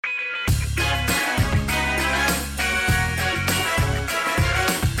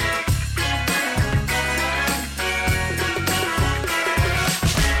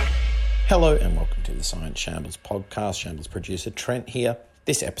Hello and welcome to the Science Shambles podcast. Shambles producer Trent here.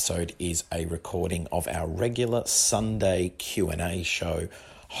 This episode is a recording of our regular Sunday Q&A show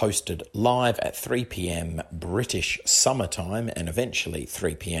hosted live at 3 p.m. British summertime and eventually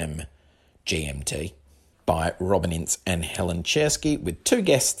 3 p.m. GMT by Robin Ince and Helen Czerski with two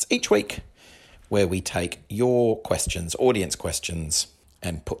guests each week where we take your questions, audience questions,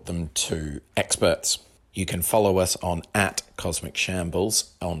 and put them to experts. You can follow us on @CosmicShambles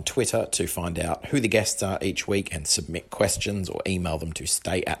on Twitter to find out who the guests are each week and submit questions or email them to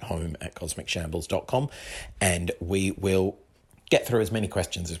stayathome@cosmicshambles.com and we will get through as many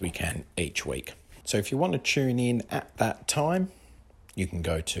questions as we can each week. So if you want to tune in at that time, you can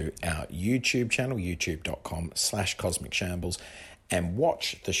go to our YouTube channel, youtube.com/CosmicShambles, and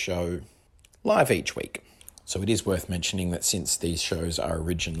watch the show live each week. So it is worth mentioning that since these shows are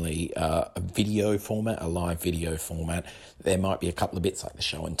originally a video format, a live video format, there might be a couple of bits like the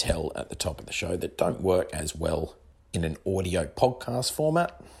show and tell at the top of the show that don't work as well in an audio podcast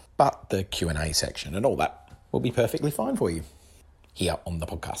format, but the Q&A section and all that will be perfectly fine for you here on the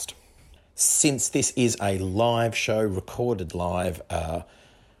podcast. Since this is a live show, recorded live,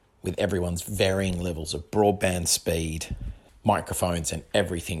 with everyone's varying levels of broadband speed, microphones and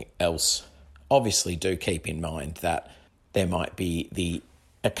everything else, obviously do keep in mind that there might be the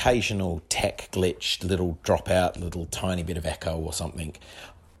occasional tech glitch, little dropout, little tiny bit of echo or something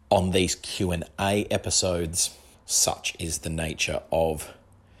on these Q&A episodes. Such is the nature of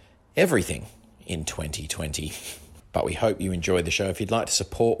everything in 2020. But we hope you enjoy the show. If you'd like to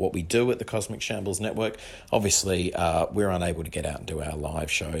support what we do at the Cosmic Shambles Network, obviously we're unable to get out and do our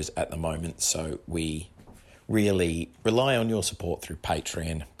live shows at the moment, so we really rely on your support through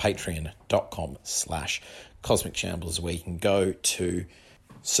Patreon, patreon.com/CosmicShambles, where you can go to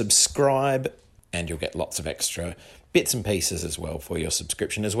subscribe and you'll get lots of extra bits and pieces as well for your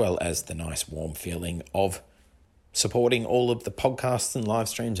subscription, as well as the nice warm feeling of supporting all of the podcasts and live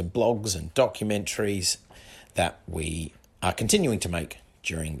streams and blogs and documentaries that we are continuing to make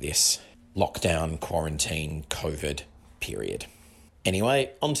during this lockdown, quarantine, COVID period.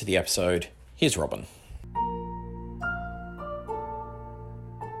 Anyway, on to the episode. Here's Robin.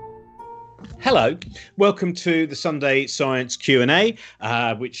 Hello, welcome to the Sunday Science Q&A,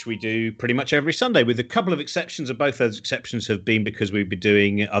 which we do pretty much every Sunday, with a couple of exceptions, and both those exceptions have been because we've been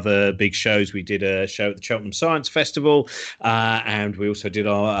doing other big shows. We did a show at the Cheltenham Science Festival, and we also did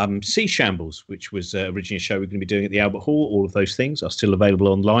our Sea Shambles, which was originally a show we're going to be doing at the Albert Hall. All of those things are still available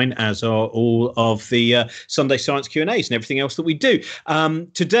online, as are all of the Sunday Science Q&As and everything else that we do.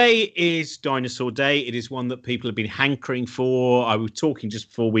 Today is Dinosaur Day. It is one that people have been hankering for. I was talking just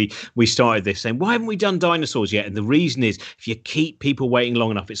before we started this, saying, why haven't we done dinosaurs yet? And the reason is, if you keep people waiting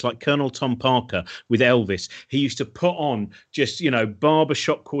long enough, it's like Colonel Tom Parker with Elvis. He used to put on just,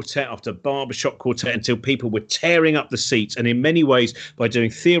 barbershop quartet after barbershop quartet until people were tearing up the seats. And in many ways, by doing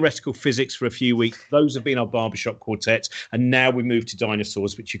theoretical physics for a few weeks, those have been our barbershop quartets. And now we move to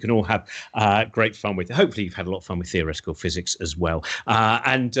dinosaurs, which you can all have great fun with. Hopefully you've had a lot of fun with theoretical physics as well.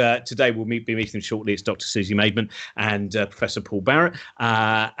 And today we'll be meeting them shortly. It's Dr. Susie Maidment and Professor Paul Barrett.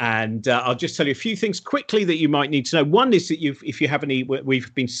 And I'll just tell you a few things quickly that you might need to know. One is that if you have any,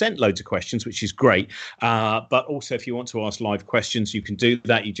 we've been sent loads of questions, which is great. But also, if you want to ask live questions, you can do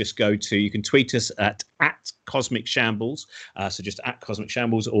that. You can tweet us at Cosmic Shambles. So just at Cosmic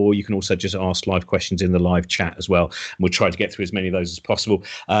Shambles, or you can also just ask live questions in the live chat as well. And we'll try to get through as many of those as possible.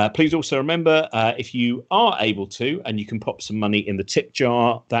 Please also remember, if you are able to, and you can pop some money in the tip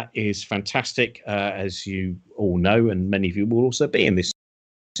jar, that is fantastic, as you all know, and many of you will also be in this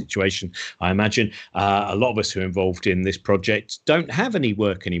situation, I imagine. A lot of us who are involved in this project don't have any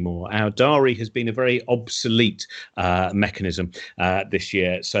work anymore. Our diary has been a very obsolete mechanism this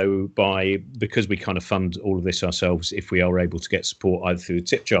year. So because we kind of fund all of this ourselves, if we are able to get support either through the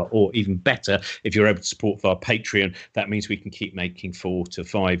tip jar, or even better, if you're able to support via Patreon, that means we can keep making 4 to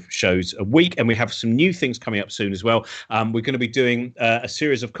 5 shows a week. And we have some new things coming up soon as well. We're going to be doing a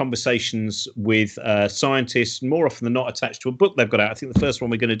series of conversations with scientists, more often than not attached to a book they've got out. I think the first one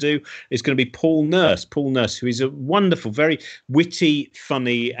we're going to do is going to be Paul Nurse, who is a wonderful, very witty,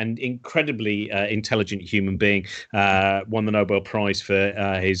 funny and incredibly intelligent human being. Won the Nobel Prize for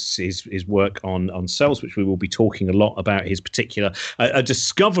his work on cells, which we will be talking a lot about. His particular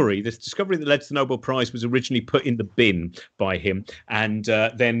discovery, this discovery that led to the Nobel Prize, was originally put in the bin by him, and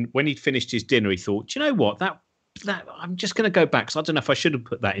then when he'd finished his dinner, he thought, do you know what, that that I'm just going to go back. So I don't know if I should have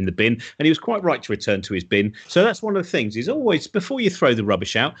put that in the bin. And he was quite right to return to his bin. So that's one of the things is always, before you throw the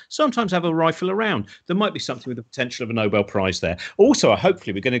rubbish out, sometimes have a rifle around. There might be something with the potential of a Nobel Prize there. Also,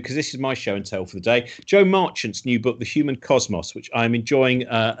 hopefully we're going to, because this is my show and tell for the day, Joe Marchant's new book, The Human Cosmos, which I'm enjoying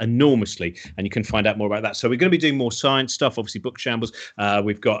enormously. And you can find out more about that. So we're going to be doing more science stuff, obviously book shambles.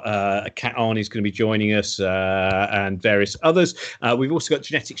 We've got Kat Arney's going to be joining us and various others. We've also got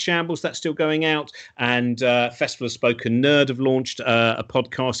Genetic Shambles, that's still going out. And Festival of Spoken Nerd have launched a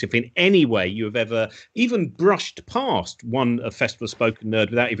podcast. If in any way you have ever even brushed past one of Festival of Spoken Nerd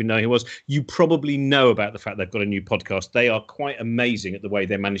without even knowing who it was, you probably know about the fact they've got a new podcast. They are quite amazing at the way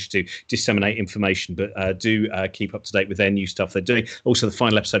they manage to disseminate information, but do keep up to date with their new stuff they're doing. Also, the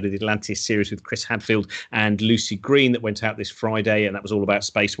final episode of the Atlantis series with Chris Hadfield and Lucy Green that went out this Friday, and that was all about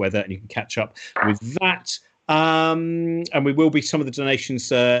space weather, and you can catch up with that. And we will be, some of the donations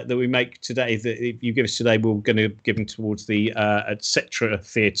that we make today, that you give us today, we're going to give them towards the Etc.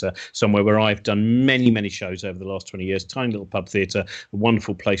 Theatre, somewhere where I've done many shows over the last 20 years. Tiny little pub theatre, a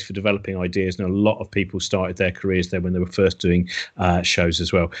wonderful place for developing ideas, and a lot of people started their careers there when they were first doing shows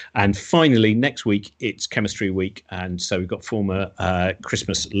as well. And finally, next week it's Chemistry Week, and so we've got former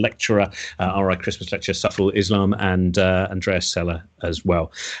Christmas lecturer, RI Christmas lecturer Saful Islam, and Andreas Seller as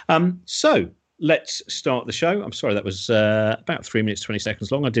well. So let's start the show. I'm sorry, that was about 3 minutes, 20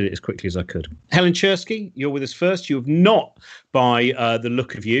 seconds long. I did it as quickly as I could. Helen Chersky, you're with us first. You have not, by the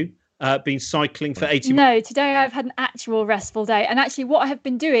look of you, been cycling for 80 minutes. No, today I've had an actual restful day. And actually what I have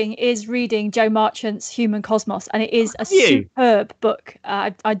been doing is reading Joe Marchant's Human Cosmos. And it is a superb book.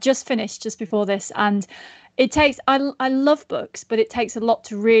 I just finished just before this. And it takes, I love books, but it takes a lot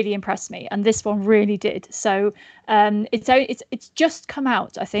to really impress me, and this one really did. So it's just come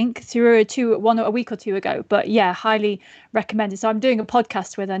out, I think, a week or two ago. But yeah, highly recommended. So I'm doing a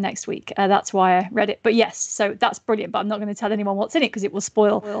podcast with her next week. That's why I read it. But yes, so that's brilliant. But I'm not going to tell anyone what's in it because it will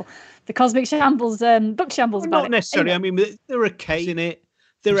spoil the Cosmic Shambles book shambles. Well, not necessarily. Anyway. I mean, there are caves in it.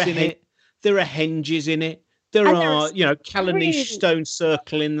 There are henges in it. There are, Callanish stone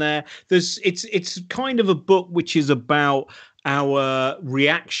circle in there. It's kind of a book which is about our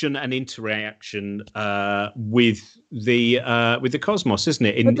reaction and interaction with the cosmos, isn't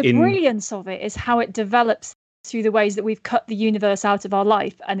it? But the brilliance of it is how it develops through the ways that we've cut the universe out of our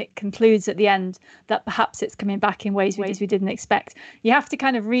life, and it concludes at the end that perhaps it's coming back in ways we didn't expect. You have to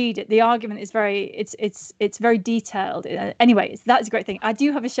kind of read it. The argument is it's very detailed. Anyway, that's a great thing. I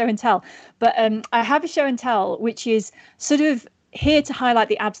do have a show and tell, but I have a show and tell which is sort of here to highlight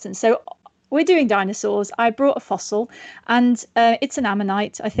the absence. So we're doing dinosaurs. I brought a fossil, and it's an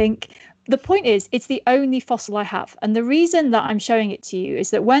ammonite, I think. The point is, it's the only fossil I have. And the reason that I'm showing it to you is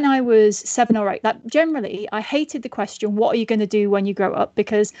that when I was 7 or 8, that generally I hated the question, what are you going to do when you grow up?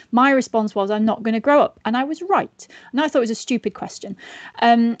 Because my response was, I'm not going to grow up. And I was right. And I thought it was a stupid question.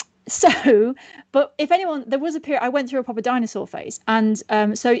 But if anyone, there was a period I went through a proper dinosaur phase. And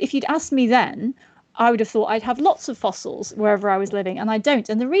so if you'd asked me then, I would have thought I'd have lots of fossils wherever I was living. And I don't.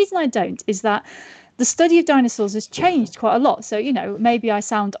 And the reason I don't is that the study of dinosaurs has changed quite a lot. So, maybe I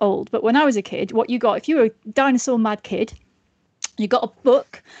sound old, but when I was a kid, what you got, if you were a dinosaur mad kid, you got a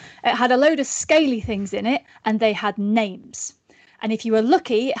book. It had a load of scaly things in it, and they had names. And if you were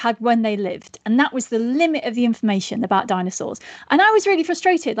lucky, it had when they lived. And that was the limit of the information about dinosaurs. And I was really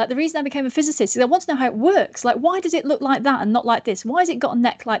frustrated. Like, the reason I became a physicist is I want to know how it works. Like, why does it look like that and not like this? Why has it got a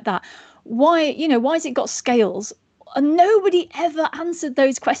neck like that? Why has it got scales? And nobody ever answered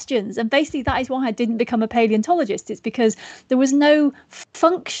those questions. And basically that is why I didn't become a paleontologist. It's because there was no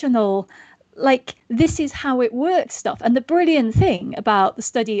functional, this is how it works stuff. And the brilliant thing about the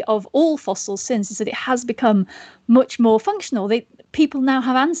study of all fossils since is that it has become much more functional. People now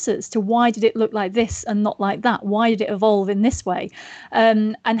have answers to why did it look like this and not like that? Why did it evolve in this way?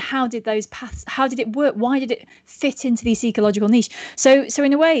 And how did those paths, how did it work? Why did it fit into this ecological niche? So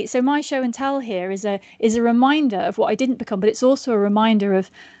in a way, so my show and tell here is a reminder of what I didn't become, but it's also a reminder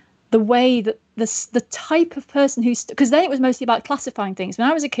of the way that the type of person who's, because then it was mostly about classifying things. When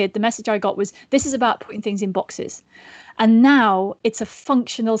I was a kid, the message I got was, this is about putting things in boxes. And now it's a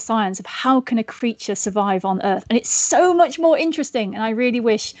functional science of how can a creature survive on Earth. And it's so much more interesting. And I really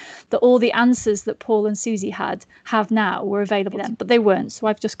wish that all the answers that Paul and Susie have now were available then, but they weren't. So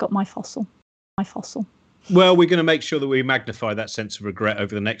I've just got my fossil. Well, we're going to make sure that we magnify that sense of regret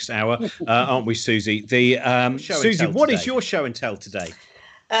over the next hour, aren't we, Susie? Susie, what is your show and tell today?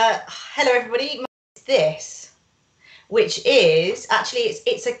 Hello, everybody. It's this, which is actually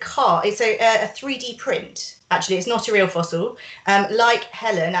it's a car. It's a 3D print. Actually, it's not a real fossil. Like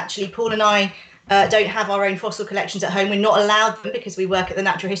Helen, actually, Paul and I don't have our own fossil collections at home. We're not allowed them because we work at the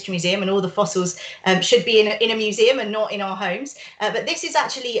Natural History Museum, and all the fossils should be in a museum and not in our homes. But this is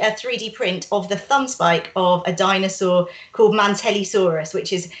actually a 3D print of the thumb spike of a dinosaur called Mantellisaurus,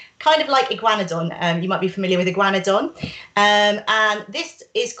 which is kind of like Iguanodon. You might be familiar with Iguanodon. And this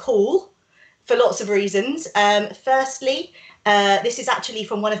is cool for lots of reasons. Firstly, this is actually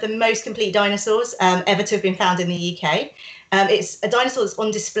from one of the most complete dinosaurs ever to have been found in the UK. It's a dinosaur that's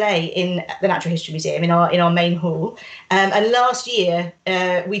on display in the Natural History Museum in our main hall. And last year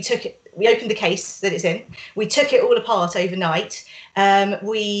we opened the case that it's in. We took it all apart overnight.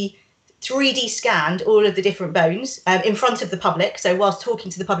 We 3D scanned all of the different bones in front of the public. So whilst talking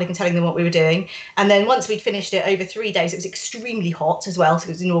to the public and telling them what we were doing. And then once we'd finished it over 3 days, it was extremely hot as well. So it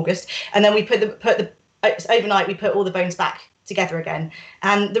was in August. And then we overnight, we put all the bones back together again.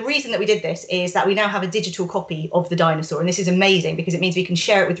 And the reason that we did this is that we now have a digital copy of the dinosaur, and this is amazing because it means we can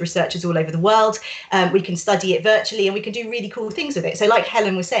share it with researchers all over the world. We can study it virtually, and we can do really cool things with it. So like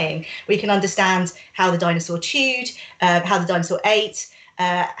Helen was saying, we can understand how the dinosaur chewed, how the dinosaur ate,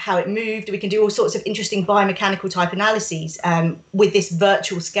 how it moved. We can do all sorts of interesting biomechanical type analyses with this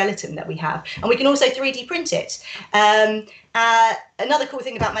virtual skeleton that we have, and we can also 3D print it. Another cool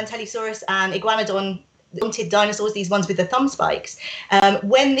thing about Mantellisaurus and Iguanodon, haunted dinosaurs, these ones with the thumb spikes.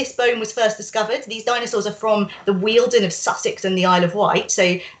 When this bone was first discovered, these dinosaurs are from the Wealden of Sussex and the Isle of Wight.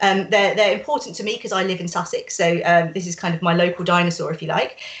 So they're important to me because I live in Sussex. So this is kind of my local dinosaur, if you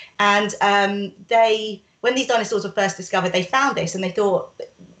like. And when these dinosaurs were first discovered, they found this and they thought,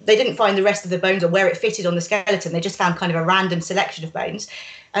 they didn't find the rest of the bones or where it fitted on the skeleton. They just found kind of a random selection of bones.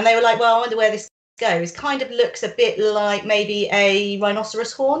 And they were like, well, I wonder where this goes. Kind of looks a bit like maybe a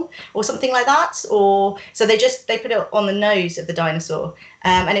rhinoceros horn or something like that. So they put it on the nose of the dinosaur.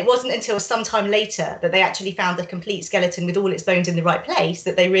 And it wasn't until sometime later that they actually found the complete skeleton with all its bones in the right place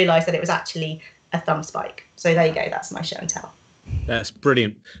that they realised that it was actually a thumb spike. So there you go. That's my show and tell. That's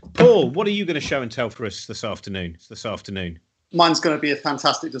brilliant. Paul, what are you going to show and tell for us this afternoon? Mine's going to be a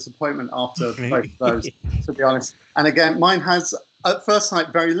fantastic disappointment after both of those, to be honest. And again, mine has, at first sight,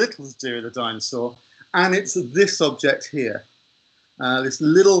 very little to do with a dinosaur. And it's this object here, this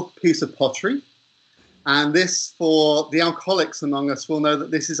little piece of pottery. And this, for the alcoholics among us, will know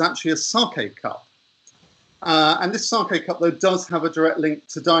that this is actually a sake cup. And this sake cup, though, does have a direct link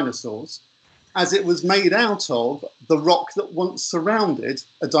to dinosaurs, as it was made out of the rock that once surrounded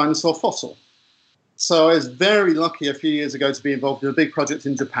a dinosaur fossil. So I was very lucky a few years ago to be involved in a big project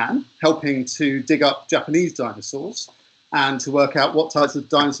in Japan, helping to dig up Japanese dinosaurs and to work out what types of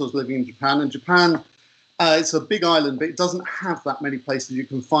dinosaurs living in Japan. And Japan, it's a big island, but it doesn't have that many places you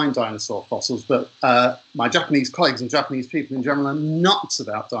can find dinosaur fossils. But my Japanese colleagues and Japanese people in general are nuts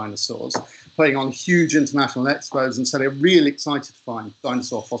about dinosaurs, putting on huge international expos, and so they're really excited to find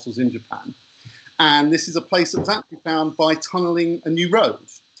dinosaur fossils in Japan. And this is a place that was actually found by tunneling a new road.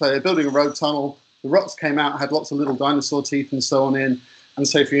 So they're building a road tunnel. The rocks came out, had lots of little dinosaur teeth and so on in. And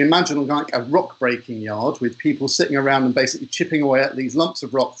so if you imagine like a rock breaking yard with people sitting around and basically chipping away at these lumps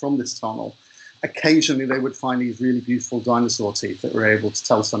of rock from this tunnel, occasionally they would find these really beautiful dinosaur teeth that were able to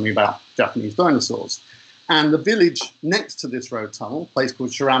tell something about Japanese dinosaurs. And the village next to this road tunnel, a place called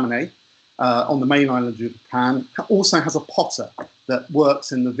Shiramane, on the main island of Japan, also has a potter that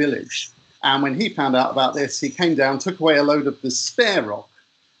works in the village. And when he found out about this, he came down, took away a load of the spare rock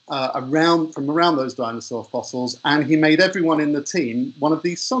from around those dinosaur fossils, and he made everyone in the team one of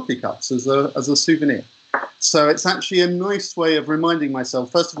these sake cups as a souvenir. So it's actually a nice way of reminding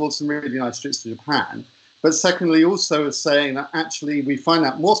myself, first of all, some really nice trips to Japan, but secondly, also as saying that actually we find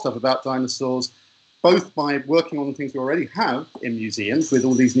out more stuff about dinosaurs both by working on the things we already have in museums with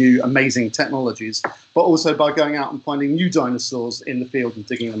all these new amazing technologies, but also by going out and finding new dinosaurs in the field and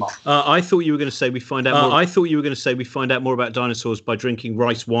digging them up. I thought you were going to say we find out more. I thought you were going to say we find out more about dinosaurs by drinking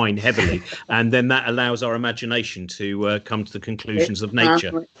rice wine heavily, and then that allows our imagination to come to the conclusions of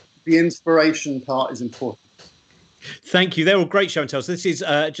nature. The inspiration part is important. Thank you. They're all great show and tells. This is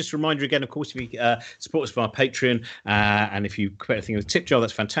just a reminder again, of course, if you support us via Patreon, and if you put anything in the tip jar,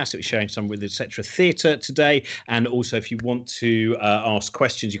 that's fantastic. We're sharing some with Etc. Theatre today. And also, if you want to ask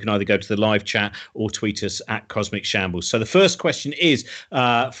questions, you can either go to the live chat or tweet us at Cosmic Shambles. So the first question is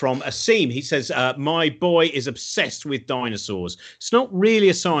from Asim. He says, my boy is obsessed with dinosaurs. It's not really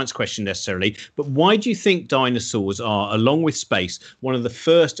a science question necessarily, but why do you think dinosaurs are, along with space, one of the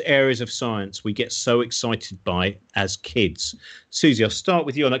first areas of science we get so excited by as kids? Susie, I'll start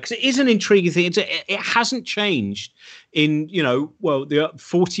with you on that, because it is an intriguing thing. It hasn't changed in, the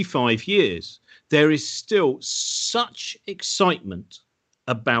 45 years. There is still such excitement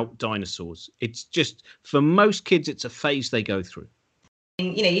about dinosaurs. It's just, for most kids, it's a phase they go through.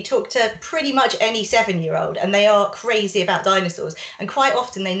 You know, you talk to pretty much any 7-year-old and they are crazy about dinosaurs, and quite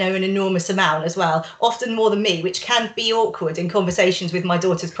often they know an enormous amount as well, often more than me, which can be awkward in conversations with my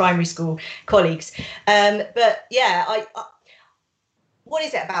daughter's primary school colleagues. But yeah, I what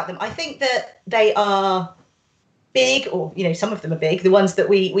is it about them? I think that they are big, or you know, some of them are big. The ones that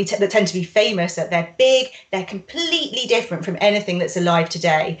that tend to be famous, that they're big, they're completely different from anything that's alive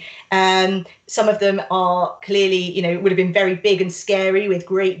today. Some of them are clearly, you know, would have been very big and scary with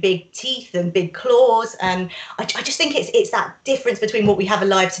great big teeth and big claws. And I just think it's that difference between what we have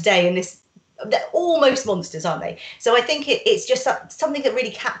alive today and this. They're almost monsters, aren't they? So I think it's just something that really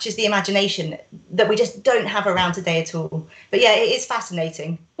captures the imagination that we just don't have around today at all. But yeah, it is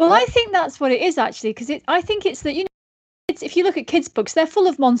fascinating. Well, I think that's what it is actually, because I think it's that, you know, if you look at kids' books, they're full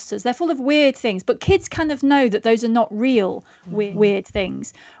of monsters, they're full of weird things, but kids kind of know that those are not real weird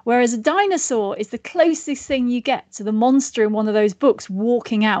things. Whereas a dinosaur is the closest thing you get to the monster in one of those books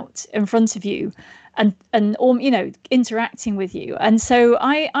walking out in front of you and you know, interacting with you. And so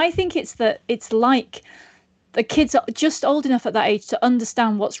I think it's like the kids are just old enough at that age to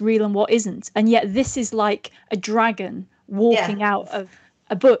understand what's real and what isn't, and yet this is like a dragon walking out of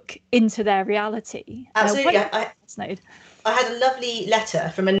a book into their reality. Absolutely. I had a lovely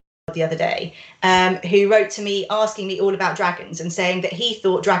letter from a the other day who wrote to me asking me all about dragons and saying that he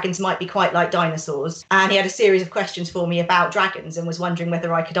thought dragons might be quite like dinosaurs, and he had a series of questions for me about dragons and was wondering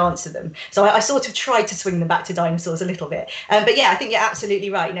whether I could answer them. So I sort of tried to swing them back to dinosaurs a little bit, but yeah, I think you're absolutely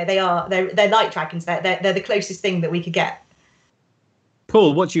right. You know, they're like dragons. They're the closest thing that we could get.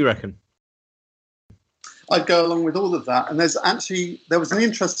 Paul, what do you reckon? I'd go along with all of that. And there was an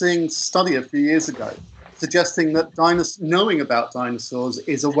interesting study a few years ago suggesting that knowing about dinosaurs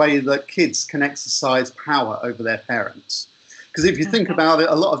is a way that kids can exercise power over their parents. Because if you think about it,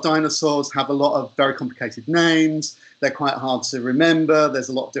 a lot of dinosaurs have a lot of very complicated names. They're quite hard to remember. There's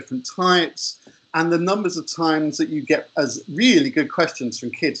a lot of different types. And the numbers of times that you get as really good questions from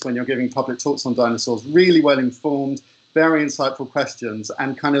kids when you're giving public talks on dinosaurs, really well informed, very insightful questions,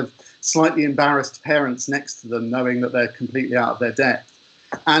 and kind of slightly embarrassed parents next to them knowing that they're completely out of their depth.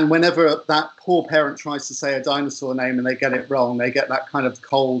 And whenever that poor parent tries to say a dinosaur name and they get it wrong, they get that kind of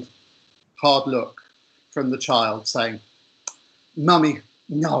cold, hard look from the child saying, "Mummy,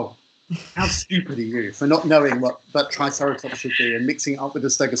 no. How stupid are you for not knowing what that Triceratops should be and mixing it up with a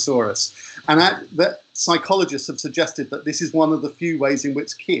Stegosaurus?" And that psychologists have suggested that this is one of the few ways in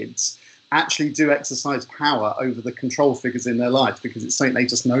which kids actually do exercise power over the control figures in their lives, because it's something they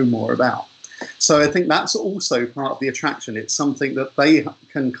just know more about. So I think that's also part of the attraction. It's something that they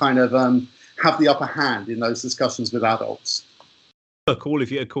can kind of have the upper hand in those discussions with adults. All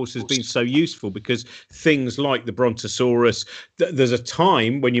of you, of course, has been so useful, because things like the Brontosaurus, there's a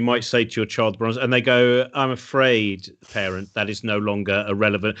time when you might say to your child, and they go, "I'm afraid, parent, that is no longer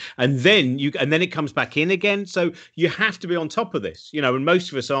irrelevant." And then it comes back in again. So you have to be on top of this, you know. And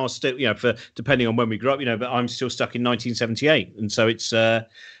most of us are still, you know, depending on when we grew up, you know. But I'm still stuck in 1978, and so it's.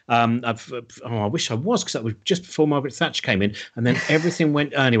 I wish I was, because that was just before Margaret Thatcher came in, and then everything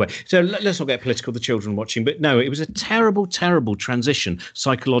went anyway. So let's not get political, the children watching, but no, it was a terrible, terrible transition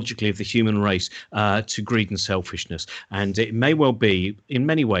psychologically of the human race to greed and selfishness, and it may well be, in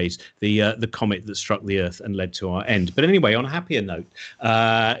many ways, the comet that struck the Earth and led to our end. But anyway, on a happier note,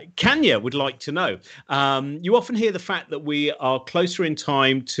 Kanya would like to know. You often hear the fact that we are closer in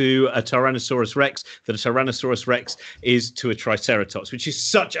time to a Tyrannosaurus Rex than a Tyrannosaurus Rex is to a Triceratops, which is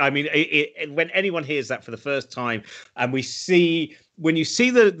such. I mean, when anyone hears that for the first time, and when you see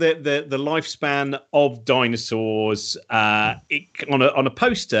the lifespan of dinosaurs on a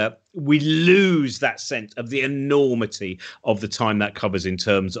poster, we lose that sense of the enormity of the time that covers in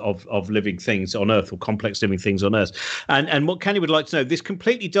terms of living things on Earth, or complex living things on Earth. And what Kanye would like to know, this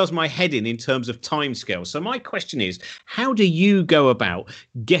completely does my head in terms of timescale. So my question is, how do you go about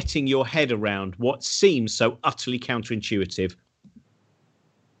getting your head around what seems so utterly counterintuitive?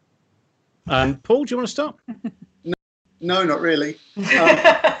 Paul, do you want to start? No, not really.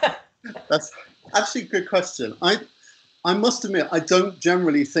 That's actually a good question. I must admit, I don't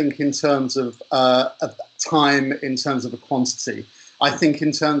generally think in terms of time, in terms of a quantity. I think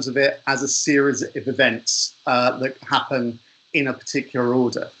in terms of it as a series of events that happen in a particular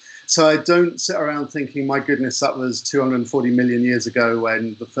order. So I don't sit around thinking, my goodness, that was 240 million years ago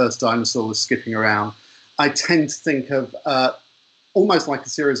when the first dinosaur was skipping around. I tend to think of almost like a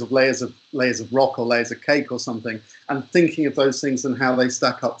series of layers of rock or layers of cake or something, and thinking of those things and how they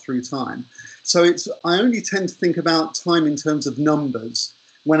stack up through time. So I only tend to think about time in terms of numbers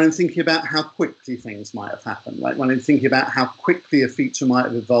when I'm thinking about how quickly things might have happened, like when I'm thinking about how quickly a feature might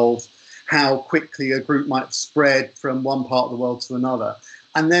have evolved, how quickly a group might spread from one part of the world to another.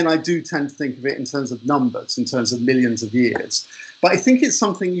 And then I do tend to think of it in terms of numbers, in terms of millions of years. But I think it's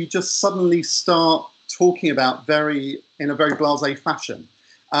something you just suddenly start talking about in a very blasé fashion.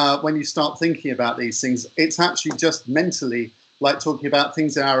 When you start thinking about these things, it's actually just mentally like talking about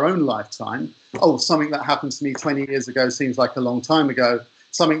things in our own lifetime. Oh, something that happened to me 20 years ago seems like a long time ago.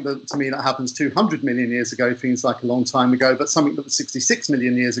 Something that to me that happens 200 million years ago seems like a long time ago, but something that was 66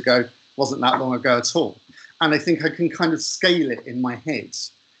 million years ago wasn't that long ago at all. And I think I can kind of scale it in my head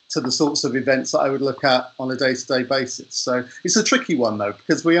to the sorts of events that I would look at on a day-to-day basis. So it's a tricky one, though,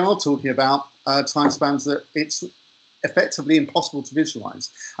 because we are talking about time spans that it's effectively impossible to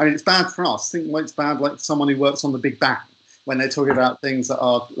visualize. I mean, it's bad for us. I think it's bad like someone who works on the Big Bang when they're talking about things that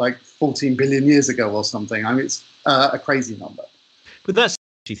are like 14 billion years ago or something. I mean, it's a crazy number. But that's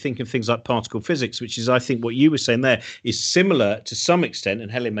actually thinking of things like particle physics, which is, I think, what you were saying there is similar to some extent,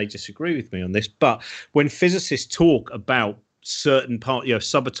 and Helen may disagree with me on this, but when physicists talk about certain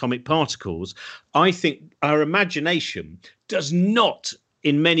subatomic particles, I think our imagination does not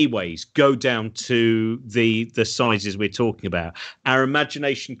in many ways go down to the sizes we're talking about. Our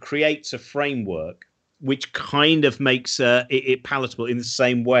imagination creates a framework which kind of makes it palatable in the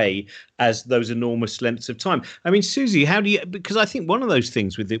same way as those enormous lengths of time. I mean, Susie, how do you? Because I think one of those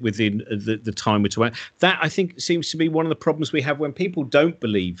things within the time we're talking about, that I think seems to be one of the problems we have when people don't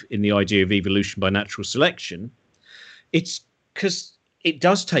believe in the idea of evolution by natural selection. It's because it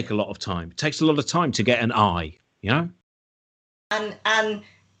does take a lot of time. It takes a lot of time to get an eye, you know? And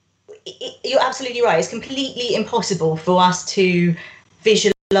you're absolutely right. It's completely impossible for us to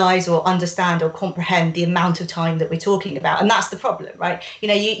visualize or understand or comprehend the amount of time that we're talking about. And that's the problem, right? You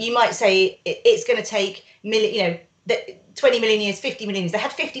know, you might say it's going to take 20 million years, 50 million years. They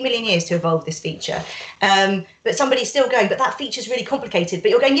had 50 million years to evolve this feature. But somebody's still going, but that feature's really complicated.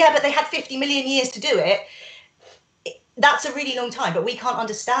 But you're going, yeah, but they had 50 million years to do it. That's a really long time, but we can't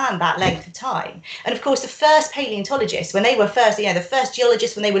understand that length of time. And of course, the first paleontologists, when they were first, the first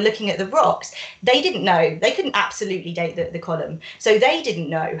geologists, when they were looking at the rocks, they didn't know, they couldn't absolutely date the column. So they didn't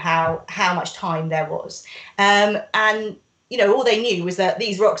know how much time there was. And all they knew was that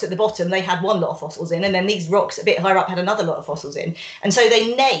these rocks at the bottom, they had one lot of fossils in, and then these rocks a bit higher up had another lot of fossils in. And so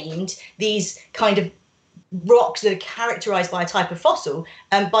they named these kind of rocks that are characterized by a type of fossil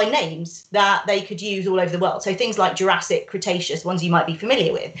by names that they could use all over the world. So things like Jurassic, Cretaceous, ones you might be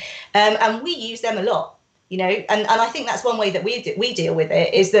familiar with. And we use them a lot, and I think that's one way that we deal with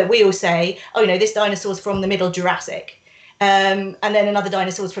it, is that we all say, oh, this dinosaur's from the middle Jurassic. And then another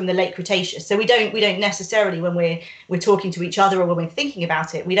dinosaur's from the late Cretaceous. So we don't necessarily, when we're talking to each other or when we're thinking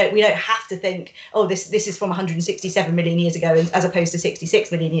about it, we don't have to think, oh, this is from 167 million years ago as opposed to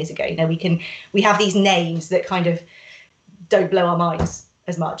 66 million years ago. We have these names that kind of don't blow our minds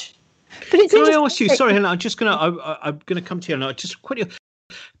as much. But it's Can I ask you? Sorry, Helen. I'm gonna come to you now. Just quickly.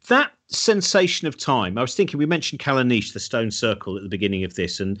 That sensation of time, I was thinking, we mentioned Callaniche, the stone circle, at the beginning of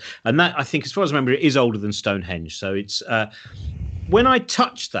this, and that, I think, as far as I remember, it is older than Stonehenge. So it's when I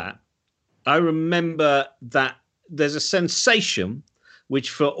touched that, I remember that there's a sensation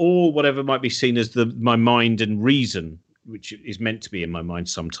which, for all whatever might be seen as my mind and reason, which is meant to be in my mind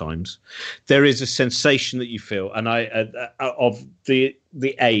sometimes, there is a sensation that you feel, and of the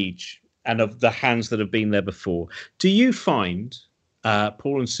age and of the hands that have been there before. Do you find,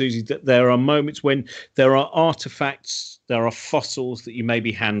 Paul and Susie, that there are moments when there are artifacts, there are fossils that you may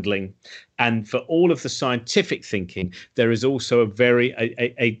be handling, and for all of the scientific thinking, there is also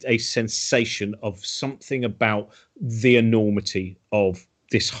a sensation of something about the enormity of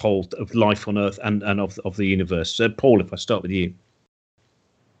this whole of life on Earth and of the universe. So, Paul, if I start with you.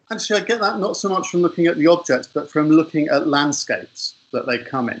 Actually, I get that not so much from looking at the objects, but from looking at landscapes that they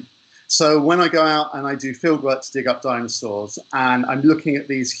come in. So when I go out and I do field work to dig up dinosaurs, and I'm looking at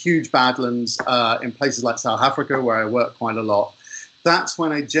these huge badlands in places like South Africa, where I work quite a lot, that's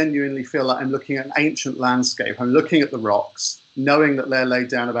when I genuinely feel like I'm looking at an ancient landscape. I'm looking at the rocks, knowing that they're laid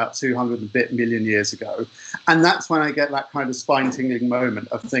down about 200 and a bit million years ago. And that's when I get that kind of spine-tingling moment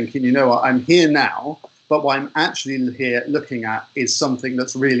of thinking, you know what, I'm here now, but what I'm actually here looking at is something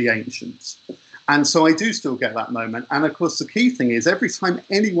that's really ancient. And so I do still get that moment. And of course, the key thing is every time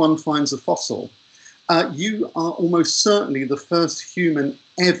anyone finds a fossil, you are almost certainly the first human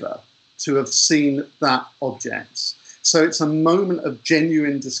ever to have seen that object. So it's a moment of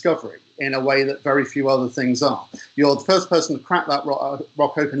genuine discovery in a way that very few other things are. You're the first person to crack that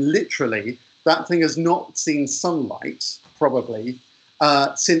rock open. Literally, that thing has not seen sunlight, probably,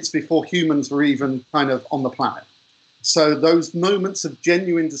 since before humans were even kind of on the planet. So those moments of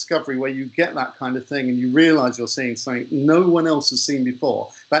genuine discovery where you get that kind of thing and you realize you're seeing something no one else has seen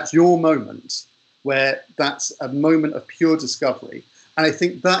before, that's your moment, where that's a moment of pure discovery. And I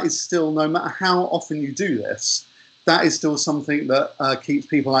think that is still, no matter how often you do this, that is still something that keeps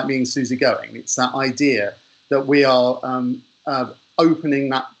people like me and Susie going. It's that idea that we are opening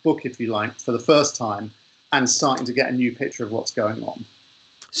that book, if you like, for the first time and starting to get a new picture of what's going on.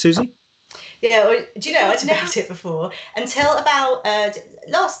 Susie? Yeah, well, do you know, I didn't notice it before until about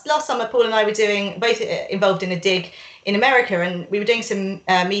last summer. Paul and I were both involved in a dig in America, and we were doing some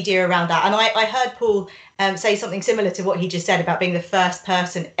media around that. And I heard Paul say something similar to what he just said about being the first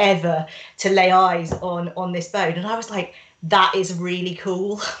person ever to lay eyes on this bone. And I was like, that is really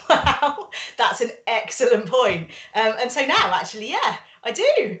cool. Wow, that's an excellent point. And so now, actually, yeah, I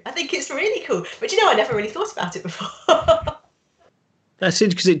do. I think it's really cool. But I never really thought about it before. That's interesting,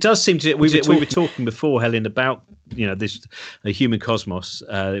 because it does seem to. We were talking before, Helen, about this a human cosmos,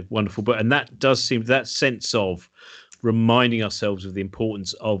 wonderful book, and that does seem that sense of reminding ourselves of the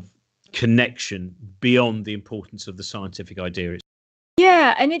importance of connection beyond the importance of the scientific idea.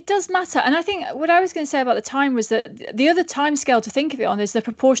 Yeah, and it does matter. And I think what I was going to say about the time was that the other time scale to think of it on is the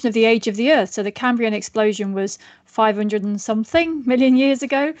proportion of the age of the Earth. So the Cambrian explosion was 500 and something million years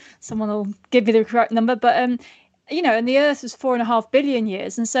ago. Someone will give me the correct number, but and the Earth was 4.5 billion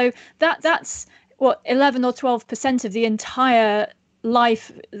years, and so that's what 11 or 12% of the entire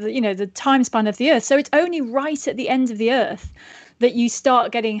life, the time span of the Earth. So it's only right at the end of the Earth that you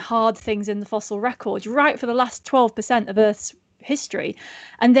start getting hard things in the fossil record, right for the last 12% of Earth's history.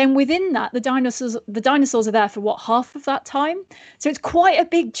 And then within that, the dinosaurs are there for half of that time. So it's quite a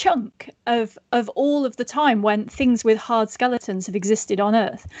big chunk of all of the time when things with hard skeletons have existed on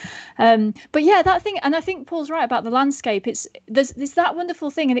Earth. But yeah, that thing, and I think Paul's right about the landscape. There's that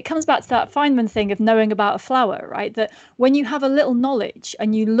wonderful thing, and it comes back to that Feynman thing of knowing about a flower, right? That when you have a little knowledge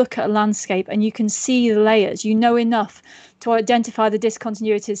and you look at a landscape and you can see the layers, you know enough to identify the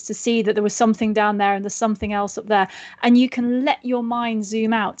discontinuities, to see that there was something down there and there's something else up there, and you can let your mind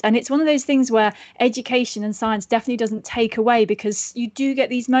zoom out. And it's one of those things where education and science definitely doesn't take away, because you do get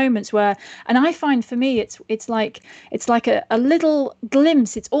these moments where, and I find for me it's like a little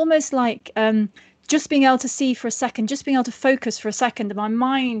glimpse. It's almost like just being able to see for a second, just being able to focus for a second, and my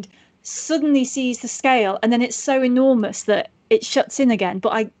mind suddenly sees the scale, and then it's so enormous that it shuts in again.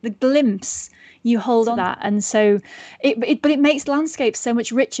 But the glimpse, you hold on that, and so it makes landscapes so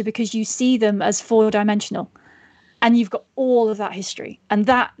much richer because you see them as 4-dimensional, and you've got all of that history, and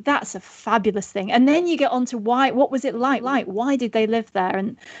that's a fabulous thing. And then you get on to what was it like, why did they live there,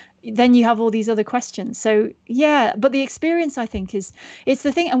 and then you have all these other questions. So yeah, but the experience, I think, it's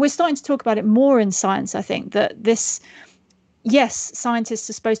the thing, and we're starting to talk about it more in science. I think that yes,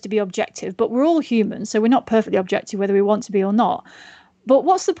 scientists are supposed to be objective, but we're all human, so we're not perfectly objective whether we want to be or not. But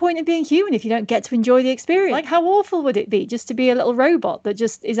what's the point of being human if you don't get to enjoy the experience? Like, how awful would it be just to be a little robot that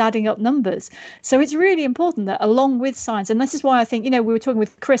just is adding up numbers? So it's really important that along with science, and this is why I think, we were talking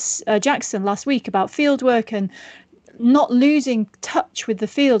with Chris Jackson last week about field work and not losing touch with the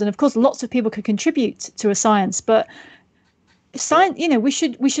field. And of course, lots of people could contribute to a science, but science, we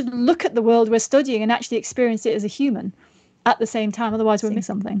should look at the world we're studying and actually experience it as a human at the same time. Otherwise, we'll miss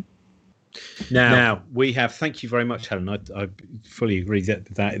something. Now we have. Thank you very much, Helen. I fully agree that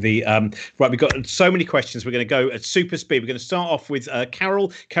right. We've got so many questions. We're going to go at super speed. We're going to start off with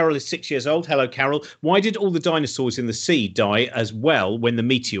Carol. Carol is 6 years old. Hello, Carol. Why did all the dinosaurs in the sea die as well when the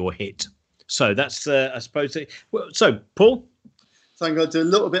meteor hit? So that's I suppose. So Paul. So I'm going to do a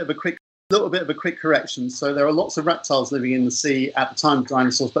little bit of a quick correction. So there are lots of reptiles living in the sea at the time of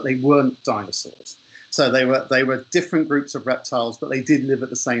dinosaurs, but they weren't dinosaurs. So they were different groups of reptiles, but they did live at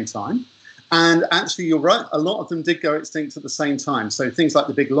the same time. And actually, you're right, a lot of them did go extinct at the same time. So things like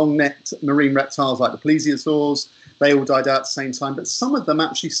the big long-necked marine reptiles like the plesiosaurs, they all died out at the same time. But some of them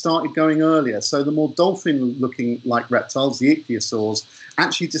actually started going earlier. So the more dolphin-looking like reptiles, the ichthyosaurs,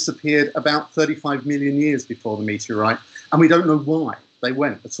 actually disappeared about 35 million years before the meteorite. And we don't know why they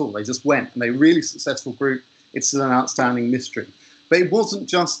went at all. They just went. And they're a really successful group. It's an outstanding mystery. But it wasn't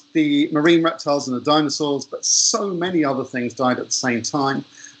just the marine reptiles and the dinosaurs, but so many other things died at the same time.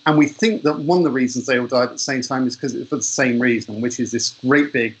 And we think that one of the reasons they all died at the same time is because it's for the same reason, which is this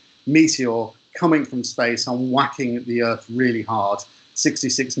great big meteor coming from space and whacking the Earth really hard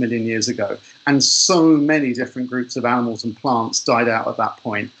 66 million years ago. And so many different groups of animals and plants died out at that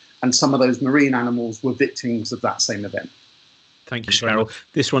point. And some of those marine animals were victims of that same event. Thank you, Carol.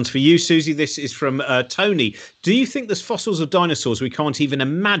 This one's for you, Susie. This is from Tony. Do you think there's fossils of dinosaurs we can't even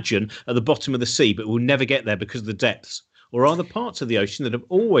imagine at the bottom of the sea, but we'll never get there because of the depths? Or are there parts of the ocean that have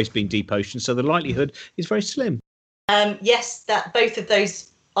always been deep ocean, so the likelihood is very slim? Yes, that both of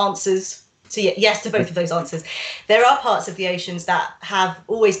those answers. So yes to both of those answers. There are parts of the oceans that have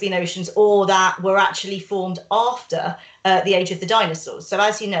always been oceans, or that were actually formed after the age of the dinosaurs. So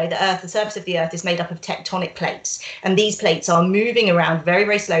as you know, the surface of the Earth is made up of tectonic plates, and these plates are moving around very,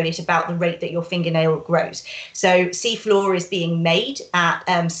 very slowly at about the rate that your fingernail grows. So seafloor is being made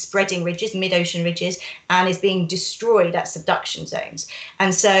at spreading ridges, mid-ocean ridges, and is being destroyed at subduction zones.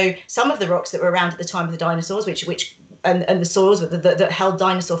 And so some of the rocks that were around at the time of the dinosaurs, and the soils that held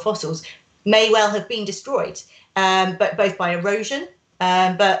dinosaur fossils, may well have been destroyed, but both by erosion,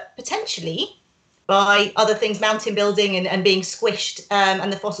 but potentially by other things, mountain building and being squished,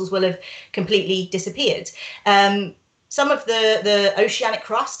 and the fossils will have completely disappeared. Some of the oceanic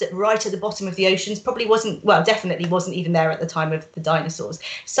crust right at the bottom of the oceans definitely wasn't even there at the time of the dinosaurs.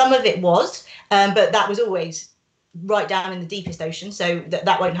 Some of it was, but that was always right down in the deepest ocean, so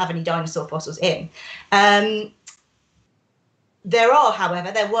that won't have any dinosaur fossils in. There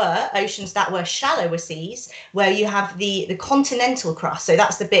were oceans that were shallower seas where you have the continental crust. So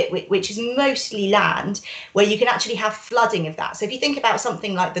that's the bit which is mostly land, where you can actually have flooding of that. So if you think about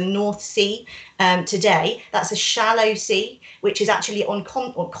something like the North Sea today, that's a shallow sea, which is actually on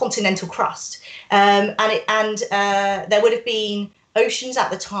continental crust. And there would have been oceans at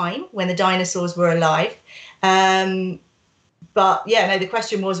the time when the dinosaurs were alive. But yeah, no, the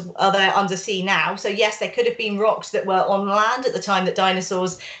question was, are they undersea now? So yes, there could have been rocks that were on land at the time that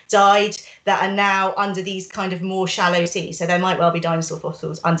dinosaurs died that are now under these kind of more shallow seas. So there might well be dinosaur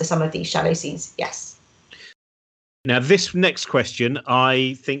fossils under some of these shallow seas, yes. Now, this next question,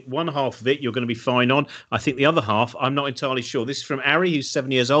 I think one half of it you're going to be fine on. I think the other half, I'm not entirely sure. This is from Ari, who's 7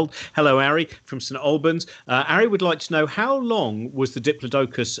 years old. Hello, Ari, from St Albans. Ari would like to know, how long was the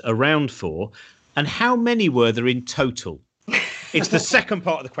Diplodocus around for, and how many were there in total? It's the second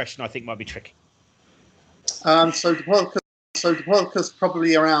part of the question I think might be tricky. So Diplodocus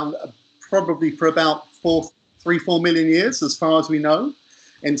probably for about 4 million years, as far as we know,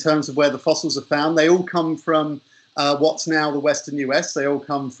 in terms of where the fossils are found. They all come from what's now the western US. They all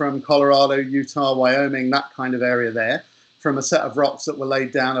come from Colorado, Utah, Wyoming, that kind of area there, from a set of rocks that were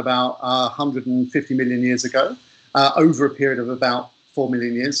laid down about 150 million years ago, over a period of about 4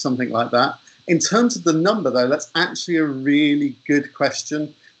 million years, something like that. In terms of the number, though, that's actually a really good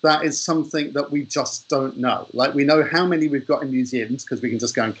question. That is something that we just don't know. Like, we know how many we've got in museums because we can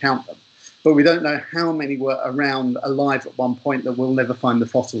just go and count them, but we don't know how many were around alive at one point that we'll never find the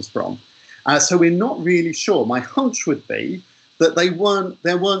fossils from. So we're not really sure. My hunch would be that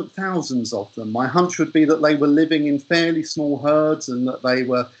there weren't thousands of them. My hunch would be that they were living in fairly small herds and that they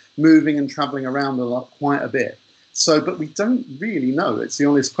were moving and traveling around quite a bit. So, but we don't really know. It's the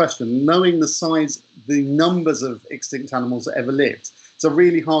honest question. Knowing the numbers of extinct animals that ever lived, it's a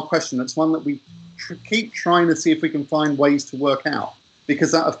really hard question. It's one that we keep trying to see if we can find ways to work out,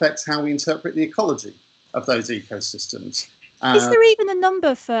 because that affects how we interpret the ecology of those ecosystems. Is there even a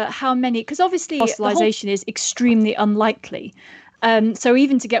number for how many? Because obviously fossilization is extremely unlikely. So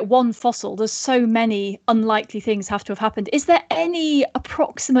even to get one fossil, there's so many unlikely things have to have happened. Is there any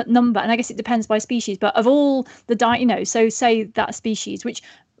approximate number? And I guess it depends by species, but of all the so say that species, which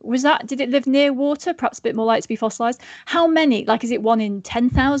was that, did it live near water? Perhaps a bit more likely to be fossilized. How many? Like, is it 1 in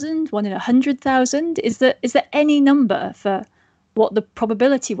 10,000, 1 in 100,000? Is there any number for what the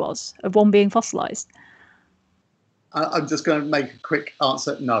probability was of one being fossilized? I'm just going to make a quick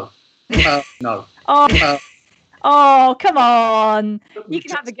answer. No. No. Oh, come on. You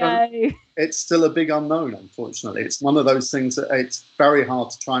can have a go. It's still a big unknown, unfortunately. It's one of those things that it's very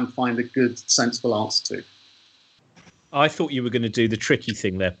hard to try and find a good, sensible answer to. I thought you were going to do the tricky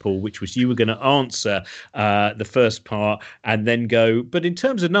thing there, Paul, which was you were going to answer the first part and then go, but in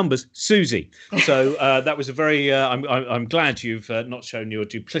terms of numbers, Susie. So that was a very, I'm glad you've not shown your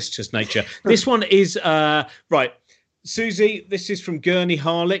duplicitous nature. This one is, right. Susie, this is from Gurney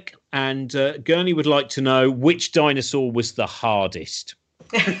Harlick, and Gurney would like to know which dinosaur was the hardest.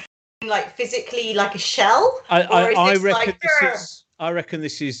 Like physically, like a shell? I reckon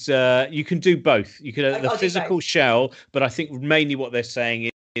this is. You can do both. You can the physical shell, but I think mainly what they're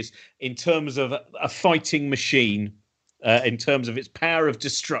saying is in terms of a fighting machine, in terms of its power of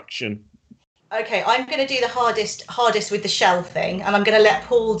destruction. Okay, I'm going to do the hardest with the shell thing, and I'm going to let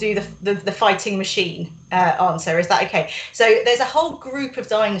Paul do the fighting machine answer. Is that okay? So there's a whole group of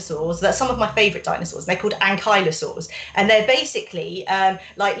dinosaurs that are some of my favourite dinosaurs. They're called ankylosaurs, and they're basically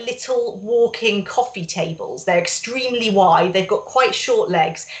like little walking coffee tables. They're extremely wide. They've got quite short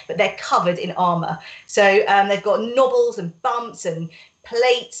legs, but they're covered in armour. So they've got knobbles and bumps and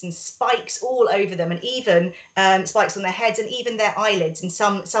plates and spikes all over them, and even spikes on their heads and even their eyelids. And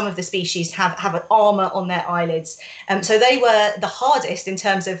some of the species have an armor on their eyelids. So they were the hardest in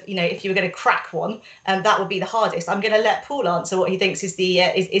terms of, if you were going to crack one, that would be the hardest. I'm going to let Paul answer what he thinks is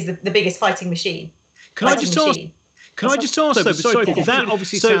the biggest fighting machine. Can I just ask, though, sorry, Paul, that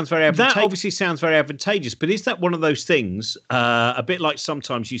obviously sounds very advantageous, but is that one of those things, a bit like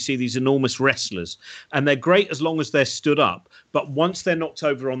sometimes you see these enormous wrestlers, and they're great as long as they're stood up, but once they're knocked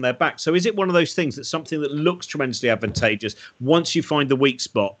over on their back, so is it one of those things that's something that looks tremendously advantageous, once you find the weak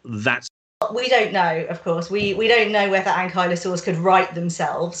spot, that's... We don't know, of course. We don't know whether ankylosaurs could right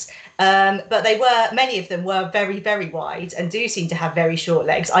themselves, but many of them were very, very wide and do seem to have very short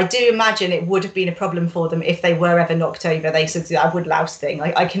legs. I do imagine it would have been a problem for them if they were ever knocked over. They sort of that wood louse thing.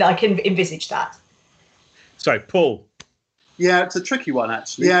 I can envisage that. Sorry, Paul. Yeah, it's a tricky one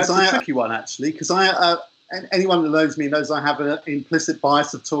actually. Because anyone that knows me knows I have an implicit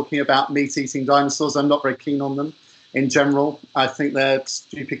bias of talking about meat-eating dinosaurs. I'm not very keen on them. In general, I think they're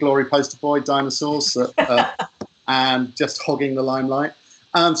stupid glory poster boy dinosaurs and just hogging the limelight.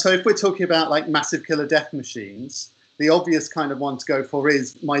 So if we're talking about like massive killer death machines, the obvious kind of one to go for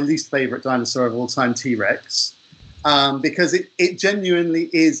is my least favorite dinosaur of all time, T-Rex, because it genuinely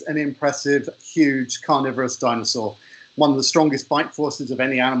is an impressive, huge carnivorous dinosaur. One of the strongest bite forces of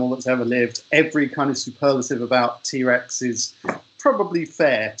any animal that's ever lived. Every kind of superlative about T-Rex is probably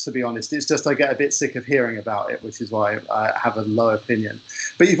fair, to be honest. It's just I get a bit sick of hearing about it, which is why I have a low opinion.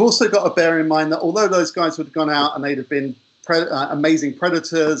 But you've also got to bear in mind that although those guys would have gone out and they'd have been amazing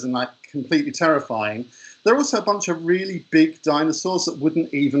predators and like completely terrifying, there are also a bunch of really big dinosaurs that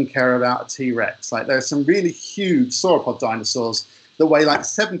wouldn't even care about a T-Rex. Like there are some really huge sauropod dinosaurs that weigh like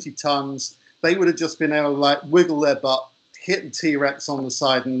 70 tons. They would have just been able to like wiggle their butt, hit the T-Rex on the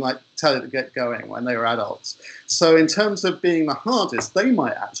side and like tell it to get going when they were adults. So in terms of being the hardest, they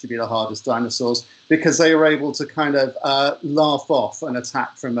might actually be the hardest dinosaurs because they were able to kind of laugh off an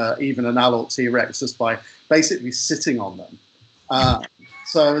attack from even an adult T-Rex just by basically sitting on them.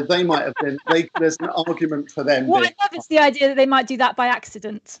 So they might have been, there's an argument for them. What I love is the idea that they might do that by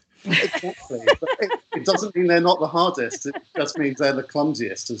accident. Exactly. But it doesn't mean they're not the hardest. It just means they're the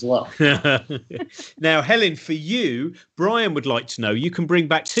clumsiest as well. Now, Helen, for you, Brian would like to know, you can bring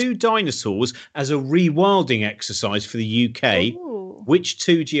back 2 dinosaurs as a rewilding exercise for the UK. Ooh. Which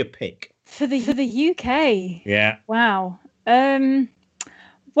 2 do you pick? For the UK? Yeah. Wow.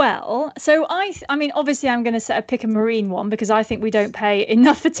 Well, so I mean, obviously I'm going to pick a marine one because I think we don't pay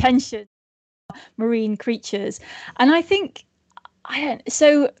enough attention to marine creatures. And I think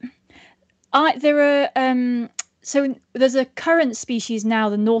so there's a current species now,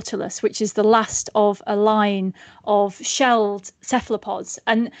 the Nautilus, which is the last of a line of shelled cephalopods.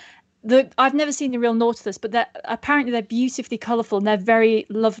 And I've never seen the real Nautilus, but apparently they're beautifully colourful and they're very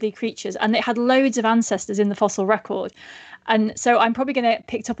lovely creatures. And it had loads of ancestors in the fossil record. And so I'm probably going to get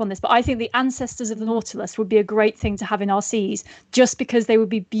picked up on this, but I think the ancestors of the Nautilus would be a great thing to have in our seas, just because they would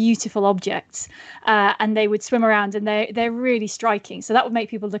be beautiful objects and they would swim around and they're really striking. So that would make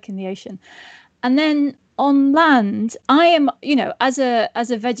people look in the ocean. And then on land, I am, as a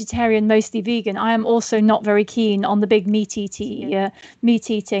vegetarian, mostly vegan, I am also not very keen on the big meat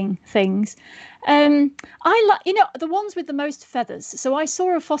eating things. I like, the ones with the most feathers. So I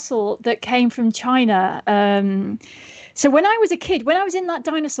saw a fossil that came from China. So when I was a kid, when I was in that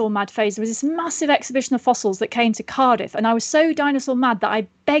dinosaur mad phase, there was this massive exhibition of fossils that came to Cardiff. And I was so dinosaur mad that I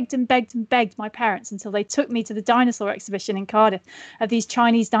begged and begged and begged my parents until they took me to the dinosaur exhibition in Cardiff of these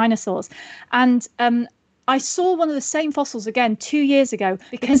Chinese dinosaurs. And I saw one of the same fossils again 2 years ago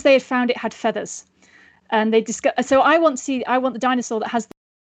because they had found it had feathers. And they so I want the dinosaur that has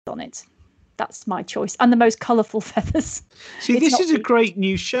the on it. That's my choice. And the most colourful feathers. See, this is a great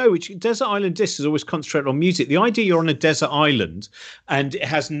new show, which Desert Island Discs has always concentrated on music. The idea you're on a desert island and it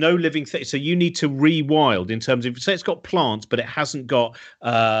has no living thing. So you need to rewild in terms of, say it's got plants, but it hasn't got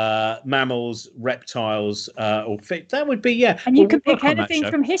mammals, reptiles, or fish. That would be, yeah. And you could pick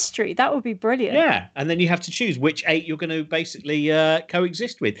anything from history. That would be brilliant. Yeah. And then you have to choose which 8 you're going to basically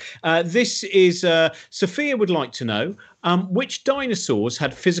coexist with. This is, Sophia would like to know, which dinosaurs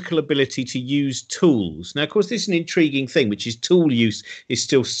had physical ability to use tools? Now, of course, this is an intriguing thing, which is tool use is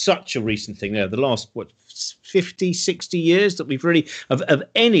still such a recent thing. The last, 50, 60 years that we've really, of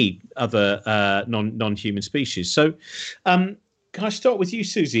any other non-human species. So can I start with you,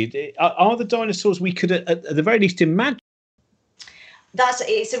 Susie? Are the dinosaurs we could, at the very least, imagine?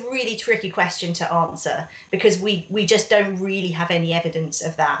 it's a really tricky question to answer, because we just don't really have any evidence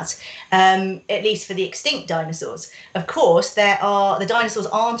of that, at least for the extinct dinosaurs. Of course, the dinosaurs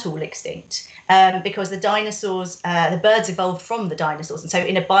aren't all extinct, because the dinosaurs, the birds evolved from the dinosaurs, and so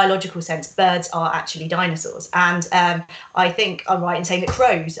in a biological sense, birds are actually dinosaurs. And I think I'm right in saying that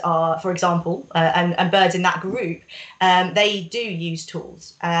crows are, for example, and birds in that group, they do use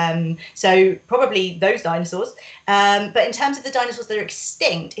tools. So probably those dinosaurs. But in terms of the dinosaurs that are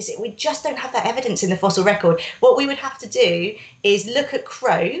extinct, we just don't have that evidence in the fossil record. What we would have to do is look at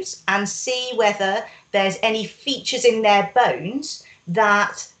crows and see whether there's any features in their bones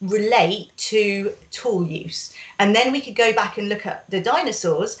that relate to tool use. And then we could go back and look at the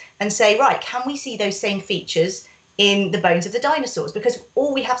dinosaurs and say, right, can we see those same features in the bones of the dinosaurs? Because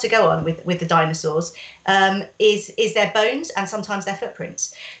all we have to go on with the dinosaurs is their bones and sometimes their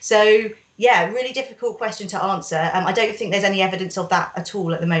footprints. So yeah, really difficult question to answer. I don't think there's any evidence of that at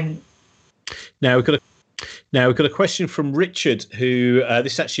all at the moment. Now we've got a question from Richard, who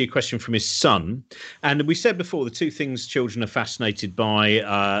this is actually a question from his son. And we said before, the two things children are fascinated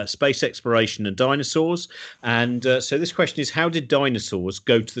by, space exploration and dinosaurs. And so this question is, how did dinosaurs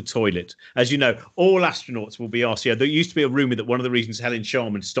go to the toilet? As you know, all astronauts will be asked. Yeah, there used to be a rumour that one of the reasons Helen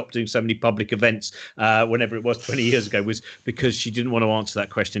Sharman stopped doing so many public events whenever it was 20 years ago was because she didn't want to answer that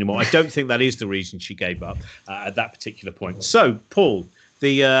question anymore. I don't think that is the reason she gave up at that particular point. So, Paul,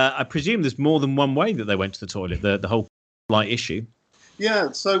 I presume there's more than one way that they went to the toilet, the whole light issue.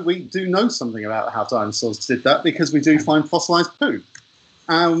 Yeah, so we do know something about how dinosaurs did that, because we do find fossilized poo.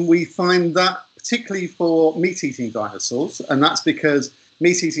 And we find that particularly for meat-eating dinosaurs, and that's because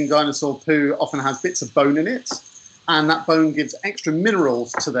meat-eating dinosaur poo often has bits of bone in it, and that bone gives extra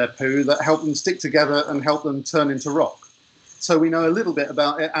minerals to their poo that help them stick together and help them turn into rock. So we know a little bit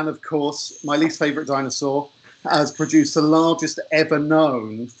about it, and of course, my least favourite dinosaur has produced the largest ever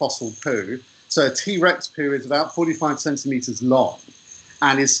known fossil poo. So a T-Rex poo is about 45 centimetres long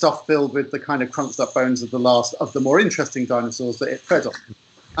and is stuffed filled with the kind of crunched up bones of the last of the more interesting dinosaurs that it fed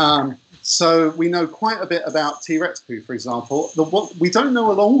on. So we know quite a bit about T-Rex poo, for example. We don't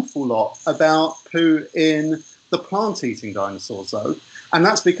know an awful lot about poo in the plant-eating dinosaurs, though. And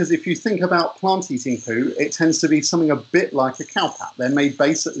that's because if you think about plant-eating poo, it tends to be something a bit like a cowpat. They're made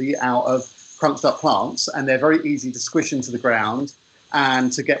basically out of crunched up plants, and they're very easy to squish into the ground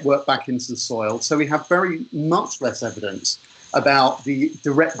and to get worked back into the soil. So we have very much less evidence about the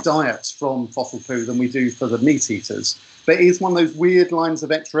direct diets from fossil poo than we do for the meat eaters. But it is one of those weird lines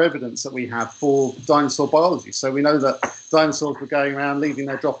of extra evidence that we have for dinosaur biology. So we know that dinosaurs were going around leaving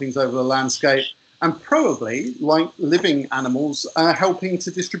their droppings over the landscape, and probably, like living animals, helping to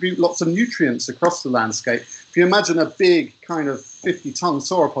distribute lots of nutrients across the landscape. If you imagine a big kind of 50-ton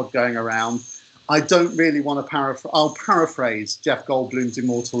sauropod going around, I don't really want to I'll paraphrase Jeff Goldblum's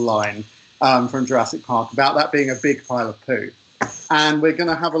immortal line from Jurassic Park about that being a big pile of poo. And we're going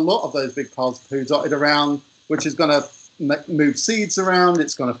to have a lot of those big piles of poo dotted around, which is going to move seeds around,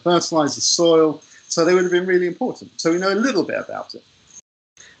 it's going to fertilize the soil. So they would have been really important. So we know a little bit about it.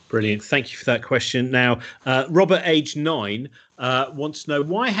 Brilliant. Thank you for that question. Now, Robert, age 9, wants to know,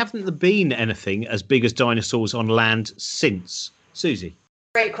 why haven't there been anything as big as dinosaurs on land since? Susie?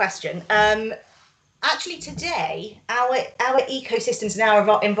 Great question. Actually, today, our ecosystems and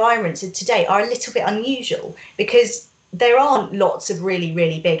our environments today are a little bit unusual, because there aren't lots of really,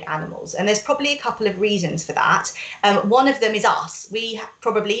 really big animals. And there's probably a couple of reasons for that. One of them is us. We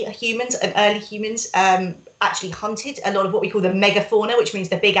probably, humans and early humans, actually hunted a lot of what we call the megafauna, which means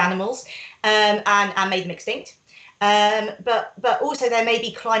the big animals, and made them extinct. But also there may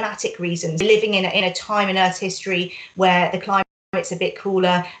be climatic reasons. Living in a time in Earth's history where the climate's a bit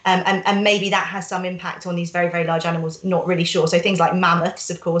cooler, and maybe that has some impact on these very, very large animals, not really sure. So things like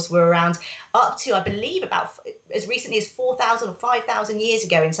mammoths, of course, were around up to, I believe, about as recently as 4,000 or 5,000 years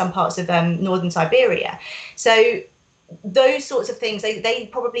ago in some parts of northern Siberia. So those sorts of things, they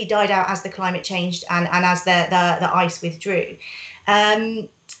probably died out as the climate changed and as the ice withdrew.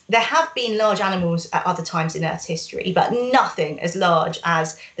 There have been large animals at other times in Earth's history, but nothing as large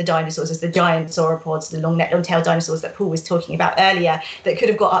as the dinosaurs, as the giant sauropods, the long-tailed dinosaurs that Paul was talking about earlier, that could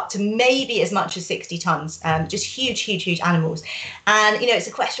have got up to maybe as much as 60 tons, just huge, huge, huge animals. And, it's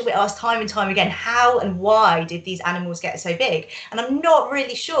a question we ask time and time again, how and why did these animals get so big? And I'm not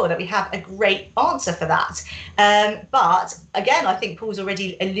really sure that we have a great answer for that. But again, I think Paul's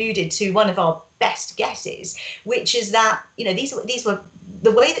already alluded to one of our best guesses, which is that, these were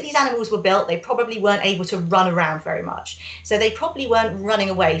the way that these animals were built. They probably weren't able to run around very much. So they probably weren't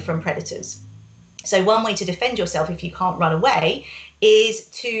running away from predators. So one way to defend yourself if you can't run away is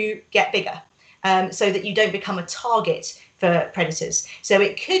to get bigger, so that you don't become a target for predators. So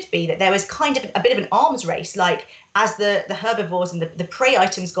it could be that there was kind of a bit of an arms race, like as the herbivores and the prey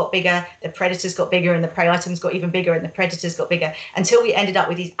items got bigger, the predators got bigger, and the prey items got even bigger, and the predators got bigger, until we ended up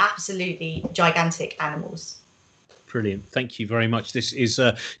with these absolutely gigantic animals. Brilliant. Thank you very much. This is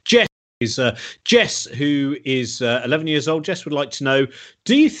Jess, who is 11 years old. Jess would like to know,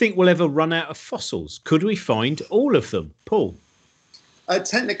 do you think we'll ever run out of fossils? Could we find all of them? Paul?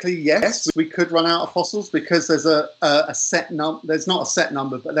 Technically, yes, we could run out of fossils because there's a set number. There's not a set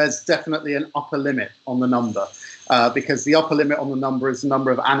number, but there's definitely an upper limit on the number, because the upper limit on the number is the number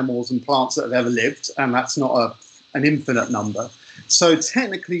of animals and plants that have ever lived, and that's not an infinite number. So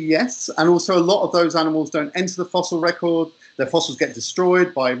technically, yes, and also a lot of those animals don't enter the fossil record. Their fossils get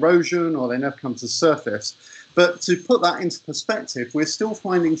destroyed by erosion, or they never come to the surface. But to put that into perspective, we're still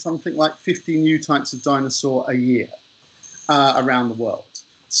finding something like 50 new types of dinosaur a year around the world.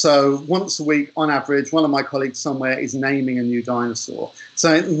 So once a week, on average, one of my colleagues somewhere is naming a new dinosaur.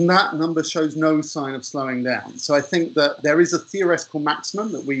 So that number shows no sign of slowing down. So I think that there is a theoretical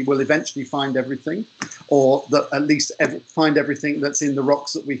maximum that we will eventually find everything, or that at least find everything that's in the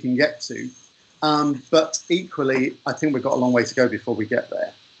rocks that we can get to. But equally, I think we've got a long way to go before we get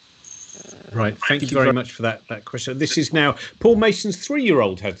there. Right. Thank you very much for that question. This is now Paul Mason's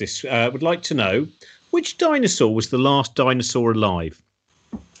 3-year-old has this. Would like to know, which dinosaur was the last dinosaur alive?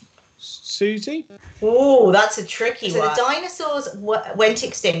 Susie? Oh, that's a tricky one. So the dinosaurs went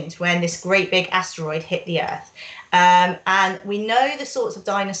extinct when this great big asteroid hit the Earth. And we know the sorts of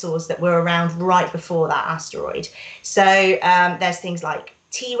dinosaurs that were around right before that asteroid. So there's things like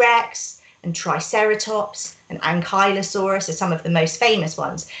T-Rex and Triceratops and Ankylosaurus are some of the most famous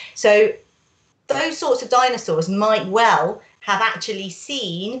ones. So those sorts of dinosaurs might well have actually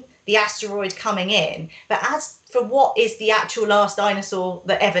seen the asteroid coming in. But as for what is the actual last dinosaur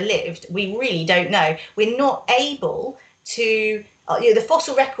that ever lived, we really don't know. We're not able to, the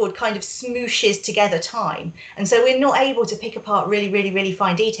fossil record kind of smooshes together time. And so we're not able to pick apart really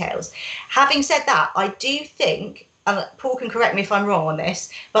fine details. Having said that, I do think, and Paul can correct me if I'm wrong on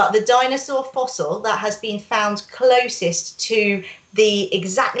this, but the dinosaur fossil that has been found closest to the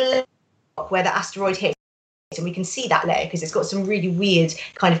exact where the asteroid hit, and we can see that layer because it's got some really weird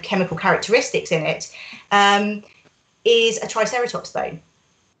kind of chemical characteristics in it, is a Triceratops bone.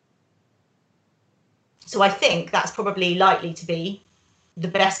 So I think that's probably likely to be the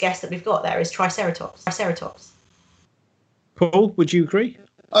best guess that we've got there is Triceratops. Paul, would you agree?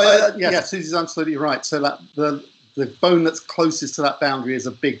 Yeah, Susie's absolutely right. So that the bone that's closest to that boundary is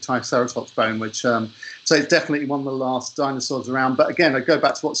a big Triceratops bone, which so it's definitely one of the last dinosaurs around. But again, I go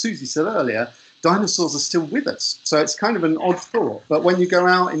back to what Susie said earlier. Dinosaurs are still with us. So it's kind of an odd thought. But when you go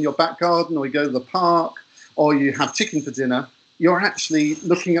out in your back garden, or you go to the park, or you have chicken for dinner, you're actually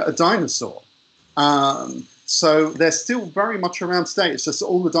looking at a dinosaur. So they're still very much around today. It's just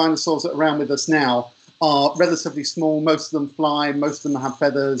all the dinosaurs that are around with us now are relatively small. Most of them fly, most of them have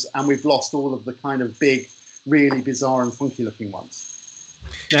feathers, and we've lost all of the kind of big, really bizarre and funky looking ones.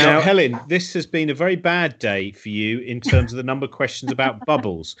 Now, Helen, this has been a very bad day for you in terms of the number of questions about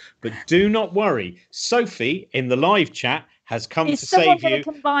bubbles. But do not worry. Sophie, in the live chat, has come to save you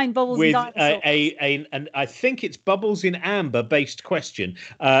combine bubbles with and and I think it's bubbles in amber based question.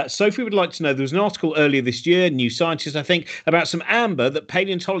 Sophie would like to know, there was an article earlier this year, New Scientist, I think, about some amber that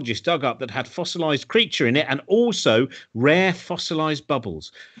paleontologists dug up that had fossilized creature in it and also rare fossilized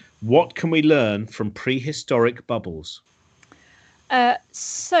bubbles. What can we learn from prehistoric bubbles?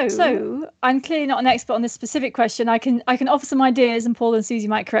 So I'm clearly not an expert on this specific question. I can offer some ideas, and Paul and Susie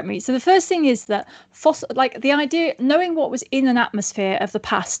might correct me. So the first thing is that the idea, knowing what was in an atmosphere of the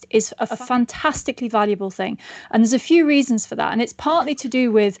past is a fantastically valuable thing, and there's a few reasons for that, and it's partly to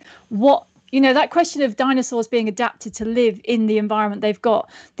do with what. That question of dinosaurs being adapted to live in the environment they've got,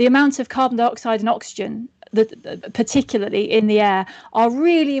 the amount of carbon dioxide and oxygen, particularly in the air,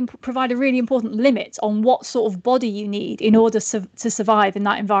 provide a really important limit on what sort of body you need in order to survive in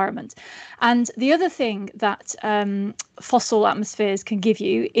that environment. And the other thing that fossil atmospheres can give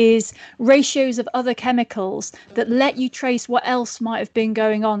you is ratios of other chemicals that let you trace what else might have been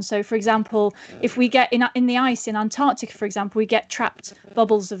going on. So, for example, if we get in the ice in Antarctica, for example, we get trapped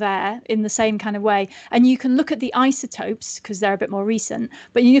bubbles of air in the same kind of way. And you can look at the isotopes because they're a bit more recent,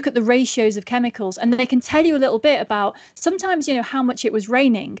 but you look at the ratios of chemicals and they can tell you a little bit about sometimes, how much it was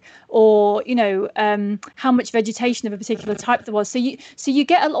raining or, how much vegetation of a particular type there was. So you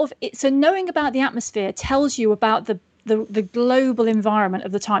get a lot of it. So knowing about the atmosphere tells you about the the global environment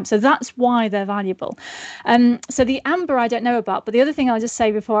of the time. So that's why they're valuable. So the amber I don't know about, but the other thing I'll just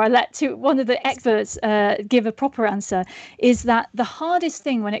say before I let to one of the experts give a proper answer is that the hardest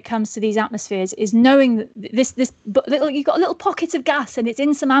thing when it comes to these atmospheres is knowing that you've got a little pocket of gas and it's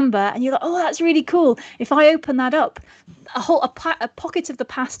in some amber, and you're like, oh, that's really cool. If I open that up, a pocket of the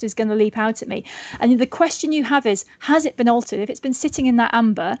past is going to leap out at me. And the question you have is, has it been altered? If it's been sitting in that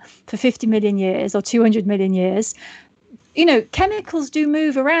amber for 50 million years or 200 million years, chemicals do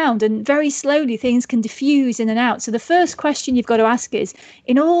move around, and very slowly things can diffuse in and out. So the first question you've got to ask is,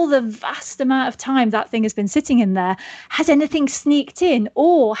 in all the vast amount of time that thing has been sitting in there, has anything sneaked in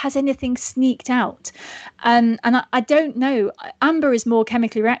or has anything sneaked out? And I don't know. Amber is more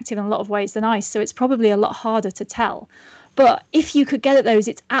chemically reactive in a lot of ways than ice, so it's probably a lot harder to tell. But if you could get at those,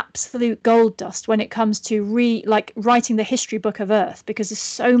 it's absolute gold dust when it comes to writing the history book of Earth, because there's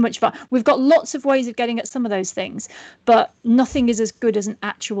so much fun. We've got lots of ways of getting at some of those things, but nothing is as good as an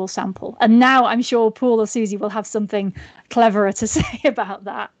actual sample. And now I'm sure Paul or Susie will have something cleverer to say about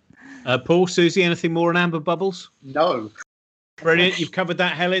that. Paul, Susie, anything more on amber bubbles? No. Brilliant. You've covered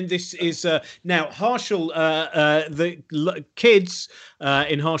that, Helen. This is now Harshal. The kids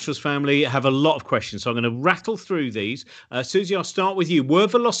in Harshal's family have a lot of questions, so I'm going to rattle through these. Susie, I'll start with you. Were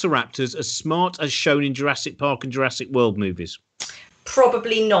velociraptors as smart as shown in Jurassic Park and Jurassic World movies?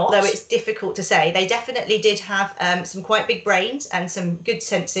 Probably not, though it's difficult to say. They definitely did have some quite big brains and some good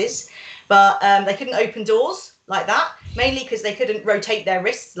senses, but they couldn't open doors like that, mainly because they couldn't rotate their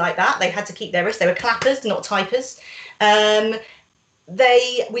wrists like that. They had to keep their wrists. They were clappers, not typers.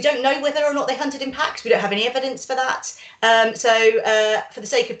 We don't know whether or not they hunted in packs. We don't have any evidence for that. So for the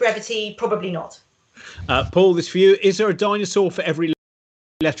sake of brevity, probably not. Paul, this for you. Is there a dinosaur for every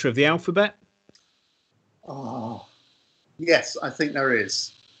letter of the alphabet? Oh, yes, I think there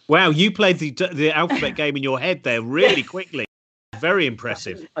is. Wow, you played the alphabet game in your head there really quickly. Very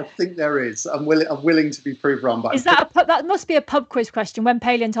impressive. I think there is. I'm willing to be proved wrong. But is that must be a pub quiz question when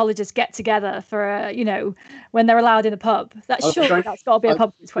paleontologists get together for when they're allowed in a pub? That's got to be a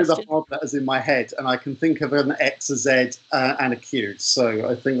pub quiz question. The hard letters in my head, and I can think of an X, a Z, and a Q. So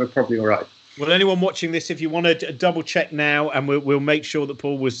I think we're probably all right. Well, anyone watching this, if you want to double check now, and we'll make sure that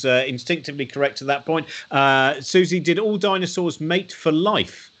Paul was instinctively correct at that point. Susie, did all dinosaurs mate for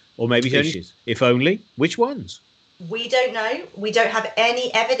life, or maybe species? If only, which ones? We don't know. We don't have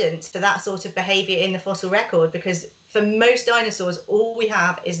any evidence for that sort of behaviour in the fossil record, because for most dinosaurs, all we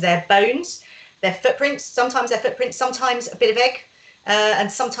have is their bones, their footprints, sometimes a bit of egg,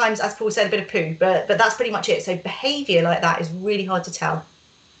 and sometimes, as Paul said, a bit of poo. But that's pretty much it. So behaviour like that is really hard to tell.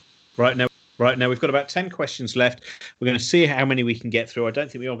 Right now, we've got about 10 questions left. We're going to see how many we can get through. I don't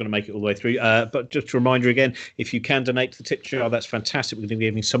think we are going to make it all the way through. But just a reminder again, if you can donate to the tip jar, that's fantastic. We're going to be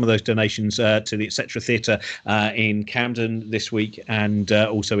giving some of those donations to the Etc. Theatre in Camden this week. And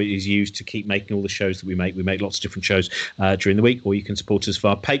also it is used to keep making all the shows that we make. We make lots of different shows during the week, or you can support us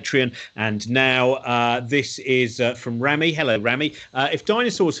via Patreon. And now this is from Rami. Hello, Rami. If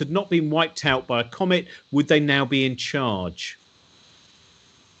dinosaurs had not been wiped out by a comet, would they now be in charge?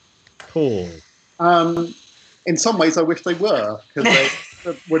 Paul. In some ways, I wish they were, because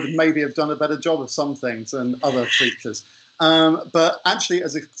they would maybe have done a better job of some things than other creatures. But actually,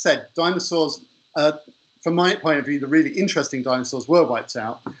 as I said, dinosaurs, from my point of view, the really interesting dinosaurs were wiped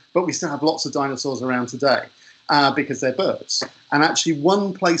out, but we still have lots of dinosaurs around today because they're birds. And actually,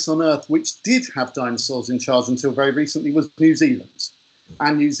 one place on Earth which did have dinosaurs in charge until very recently was New Zealand.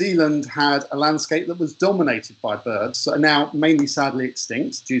 And New Zealand had a landscape that was dominated by birds, so now mainly sadly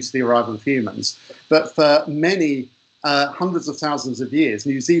extinct due to the arrival of humans. But for many hundreds of thousands of years,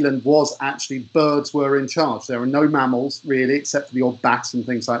 New Zealand was actually, birds were in charge. There were no mammals really, except for the odd bats and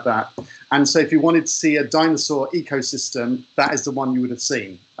things like that. And so if you wanted to see a dinosaur ecosystem, that is the one you would have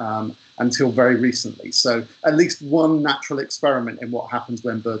seen until very recently. So at least one natural experiment in what happens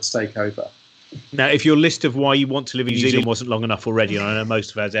when birds take over. Now, if your list of why you want to live in New Zealand wasn't long enough already, and I know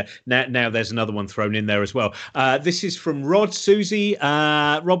most of us there, now there's another one thrown in there as well. This is from Rod. Susie.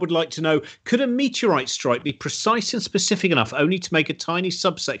 Rob would like to know, could a meteorite strike be precise and specific enough only to make a tiny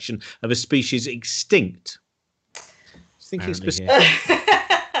subsection of a species extinct? Thinking specific.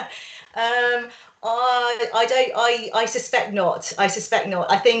 I suspect not. I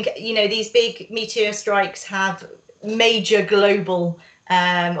think, these big meteor strikes have major global,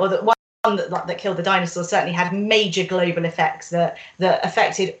 or the one that killed the dinosaurs certainly had major global effects that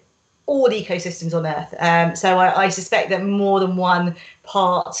affected all the ecosystems on Earth. So I suspect that more than one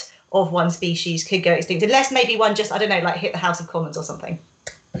part of one species could go extinct, unless maybe one just, I don't know, like hit the House of Commons or something.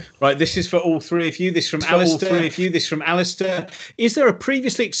 Right, this is for all three of you. This from Alistair. Is there a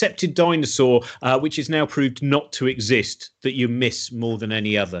previously accepted dinosaur which is now proved not to exist that you miss more than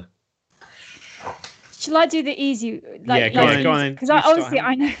any other? Shall I do the easy? Go on. Because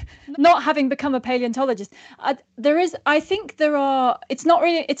I know, not having become a paleontologist, I think there are. It's not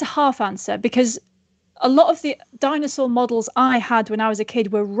really. It's a half answer because a lot of the dinosaur models I had when I was a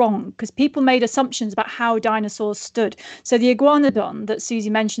kid were wrong because people made assumptions about how dinosaurs stood. So the iguanodon that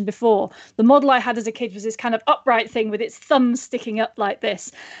Susie mentioned before, the model I had as a kid was this kind of upright thing with its thumbs sticking up like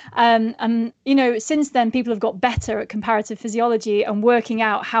this. And since then people have got better at comparative physiology and working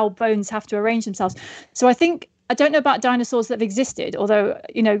out how bones have to arrange themselves. So I don't know about dinosaurs that have existed, although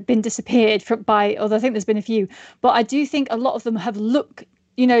been disappeared although I think there's been a few, but I do think a lot of them have looked.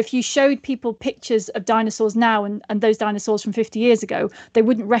 If you showed people pictures of dinosaurs now and those dinosaurs from 50 years ago, they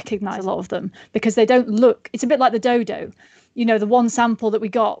wouldn't recognize a lot of them because they don't look. It's a bit like the dodo. The one sample that we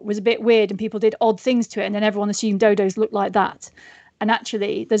got was a bit weird and people did odd things to it. And then everyone assumed dodos look like that. And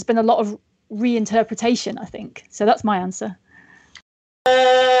actually, there's been a lot of reinterpretation, I think. So that's my answer.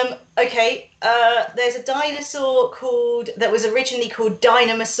 Okay. There's a dinosaur that was originally called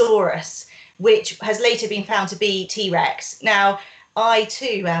Dinomasaurus, which has later been found to be T-Rex. Now, I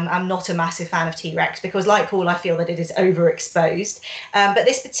too am not a massive fan of T-Rex because, like Paul, I feel that it is overexposed. But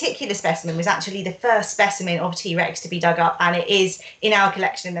this particular specimen was actually the first specimen of T-Rex to be dug up, and it is in our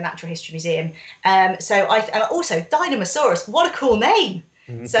collection in the Natural History Museum. And also Dinomasaurus, what a cool name!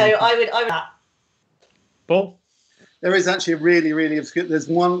 Mm-hmm. So I would. Paul? There is actually a really, really obscure. There's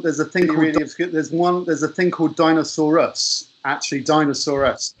a thing called Dinosaurus. Actually,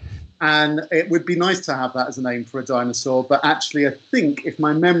 Dinosaurus. And it would be nice to have that as a name for a dinosaur. But actually, I think, if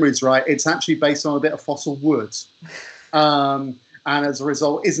my memory's right, it's actually based on a bit of fossil wood. And as a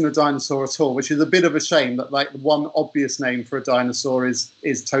result, isn't a dinosaur at all, which is a bit of a shame that the one obvious name for a dinosaur is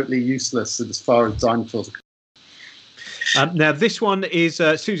totally useless as far as dinosaurs are concerned. Now, this one is,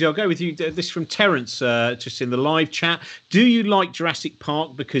 Susie, I'll go with you. This is from Terence, just in the live chat. Do you like Jurassic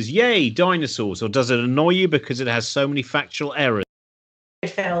Park because, yay, dinosaurs, or does it annoy you because it has so many factual errors?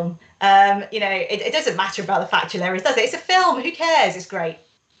 Film. It doesn't matter about the factual errors, does it? It's a film. Who cares? It's great.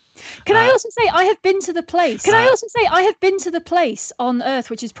 Can I also say I have been to the place on Earth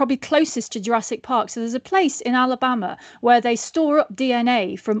which is probably closest to Jurassic Park. So there's a place in Alabama where they store up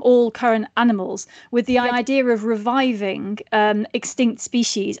DNA from all current animals with the idea of reviving extinct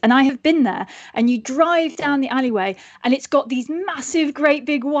species. And I have been there, and you drive down the alleyway and it's got these massive, great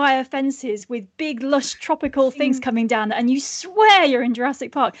big wire fences with big, lush tropical things coming down, and you swear you're in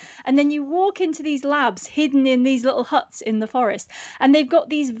Jurassic Park. And then you walk into these labs hidden in these little huts in the forest, and they've got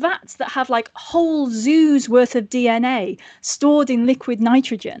these vats that have whole zoos worth of DNA stored in liquid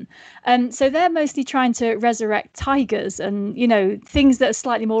nitrogen. So they're mostly trying to resurrect tigers and, things that are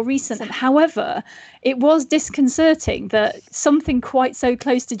slightly more recent. However, it was disconcerting that something quite so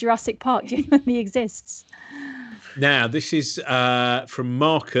close to Jurassic Park genuinely exists. Now, this is from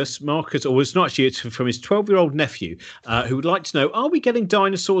Marcus. Or it's not actually, it's from his 12-year-old nephew, who would like to know, are we getting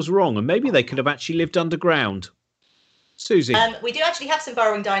dinosaurs wrong? And maybe they could have actually lived underground. Susie. We do actually have some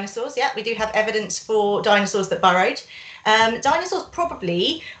burrowing dinosaurs. Yeah, we do have evidence for dinosaurs that burrowed. Dinosaurs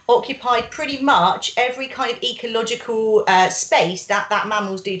probably occupied pretty much every kind of ecological space that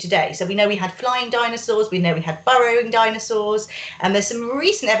mammals do today. So we know we had flying dinosaurs, we know we had burrowing dinosaurs, and there's some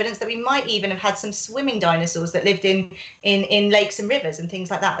recent evidence that we might even have had some swimming dinosaurs that lived in lakes and rivers and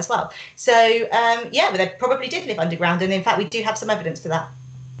things like that as well. So they probably did live underground, and in fact we do have some evidence for that.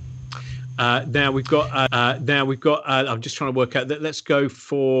 Now we've got. I'm just trying to work out that. Let's go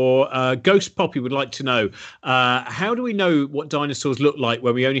for Ghost Poppy. Would like to know how do we know what dinosaurs look like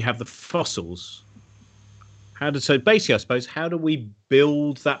when we only have the fossils? Basically, I suppose, how do we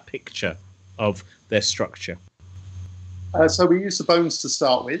build that picture of their structure? So we use the bones to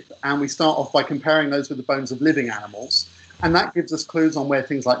start with, and we start off by comparing those with the bones of living animals, and that gives us clues on where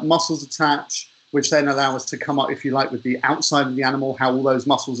things like muscles attach, which then allow us to come up, if you like, with the outside of the animal, how all those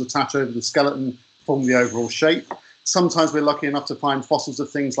muscles attach over the skeleton, form the overall shape. Sometimes we're lucky enough to find fossils of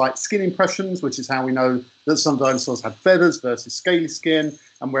things like skin impressions, which is how we know that some dinosaurs had feathers versus scaly skin,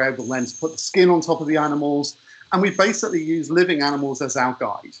 and we're able then to put the skin on top of the animals. And we basically use living animals as our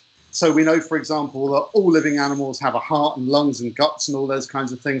guide. So we know, for example, that all living animals have a heart and lungs and guts and all those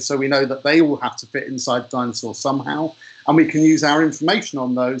kinds of things. So we know that they all have to fit inside dinosaurs somehow. And we can use our information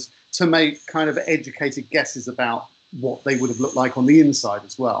on those to make kind of educated guesses about what they would have looked like on the inside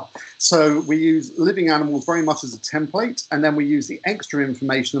as well. So we use living animals very much as a template, and then we use the extra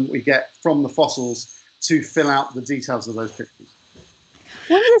information that we get from the fossils to fill out the details of those pictures.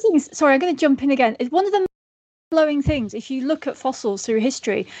 One of the things, sorry, I'm going to jump in again, is one of the blowing things, if you look at fossils through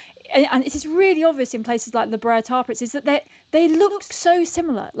history, and it is really obvious in places like the Brea tar pits, is that they look so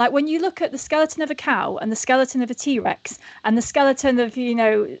similar. Like when you look at the skeleton of a cow and the skeleton of a T-Rex and the skeleton of the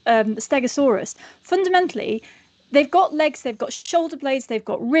Stegosaurus, fundamentally they've got legs, they've got shoulder blades, they've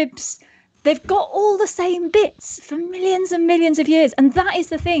got ribs. They've got all the same bits for millions and millions of years. And that is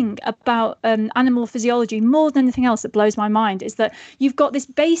the thing about animal physiology, more than anything else, that blows my mind, is that you've got this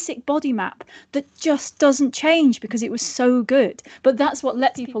basic body map that just doesn't change because it was so good. But that's what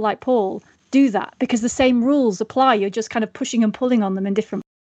lets people like Paul do that, because the same rules apply. You're just kind of pushing and pulling on them in different.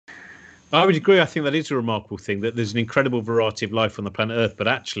 I would agree. I think that is a remarkable thing, that there's an incredible variety of life on the planet Earth. But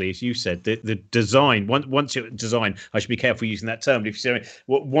actually, as you said, the design, once you design, I should be careful using that term. But if you say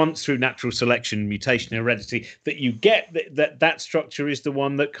once through natural selection, mutation, heredity, that you get that structure is the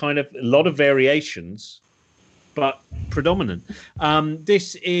one that kind of a lot of variations, but predominant.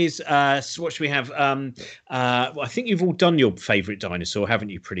 This is what should we have? Well, I think you've all done your favourite dinosaur, haven't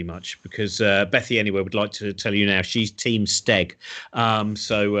you? Pretty much, because Bethy anyway would like to tell you now she's Team Steg.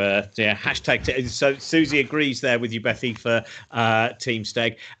 Hashtag. So Susie agrees there with you, Bethy, for Team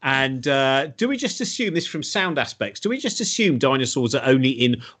Steg. And do we just assume this from sound aspects? Do we just assume dinosaurs are only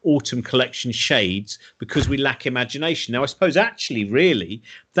in autumn collection shades because we lack imagination? Now, I suppose actually, really,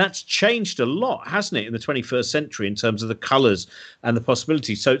 that's changed a lot, hasn't it, in the 21st century in terms of the colours and the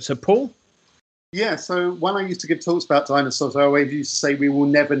possibilities. So Paul? Yeah, so when I used to give talks about dinosaurs, I always used to say we will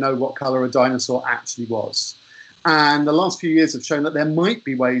never know what colour a dinosaur actually was. And the last few years have shown that there might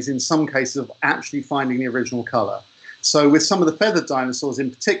be ways in some cases of actually finding the original colour. So with some of the feathered dinosaurs in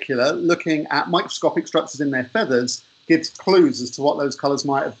particular, looking at microscopic structures in their feathers gives clues as to what those colours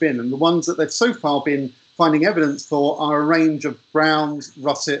might have been. And the ones that they've so far been finding evidence for are a range of browns,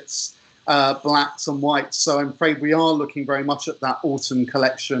 russets, blacks and whites. So I'm afraid we are looking very much at that autumn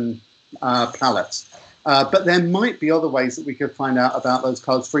collection palette. But there might be other ways that we could find out about those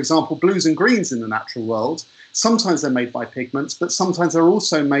colours. For example, blues and greens in the natural world. Sometimes they're made by pigments, but sometimes they're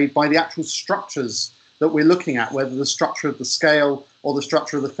also made by the actual structures that we're looking at, whether the structure of the scale or the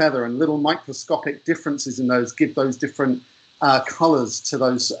structure of the feather, and little microscopic differences in those give those different colours to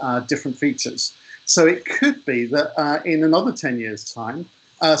those different features. So it could be that in another 10 years' time,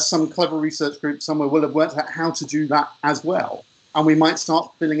 some clever research group somewhere will have worked out how to do that as well. And we might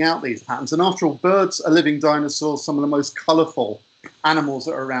start filling out these patterns. And after all, birds are living dinosaurs, some of the most colourful animals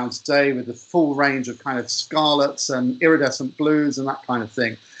that are around today, with the full range of kind of scarlets and iridescent blues and that kind of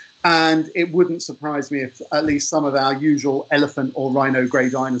thing. And it wouldn't surprise me if at least some of our usual elephant or rhino grey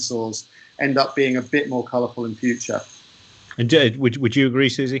dinosaurs end up being a bit more colourful in future. And would you agree,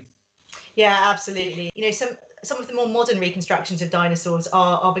 Susie? Yeah, absolutely. You know, some of the more modern reconstructions of dinosaurs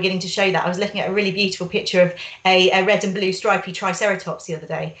are beginning to show that. I was looking at a really beautiful picture of a red and blue stripy Triceratops the other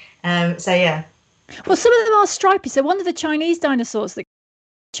day. So yeah. Well, some of them are stripy. So one of the Chinese dinosaurs that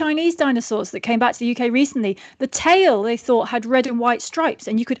came back to the UK recently, the tail they thought had red and white stripes,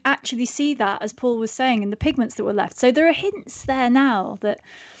 and you could actually see that, as Paul was saying, in the pigments that were left. So there are hints there now that,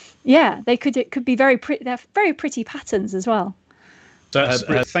 yeah, it could be very pretty. They're very pretty patterns as well.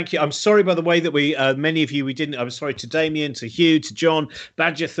 So, thank you. I'm sorry, by the way, that we many of you we didn't. I'm sorry to Damien, to Hugh, to John,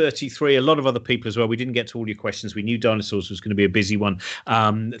 Badger33, a lot of other people as well. We didn't get to all your questions. We knew dinosaurs was going to be a busy one.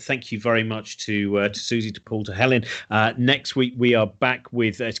 Thank you very much to Susie, to Paul, to Helen. Next week we are back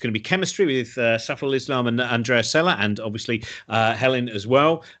with it's going to be chemistry with Safal Islam and Andrea Sella, and obviously Helen as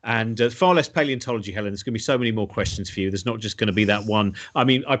well. And far less paleontology, Helen. There's going to be so many more questions for you. There's not just going to be that one. I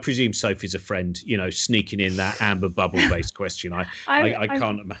mean, I presume Sophie's a friend, sneaking in that amber bubble-based question. I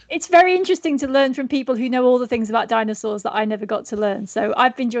can't imagine. It's very interesting to learn from people who know all the things about dinosaurs that I never got to learn. So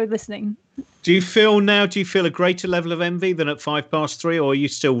I've enjoyed listening. Do you feel a greater level of envy than at 3:05, or are you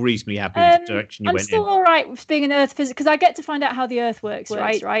still reasonably happy with the direction you went in? I'm still all right with being an Earth physicist, because I get to find out how the Earth works,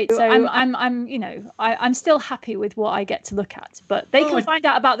 right? So I'm still happy with what I get to look at. But they can find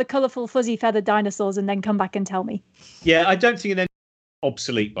out about the colourful, fuzzy, feathered dinosaurs and then come back and tell me. Yeah, I don't think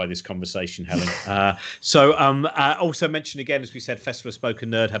obsolete by this conversation, Helen. Also mention again, as we said, Festival of Spoken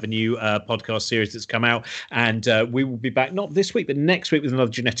Nerd have a new podcast series that's come out, and we will be back not this week but next week with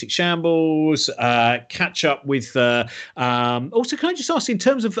another Genetic Shambles, catch up with also, can I just ask, in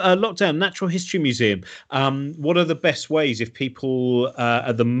terms of lockdown, Natural History Museum, what are the best ways if people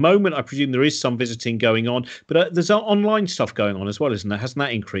at the moment, I presume there is some visiting going on, but there's online stuff going on as well, isn't there? Hasn't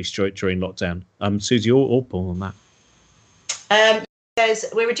that increased during lockdown? Susie or Paul on that?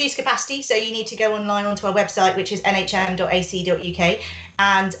 We're reduced capacity, so you need to go online onto our website, which is nhm.ac.uk,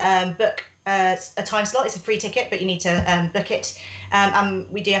 and book a time slot. It's a free ticket, but you need to book it.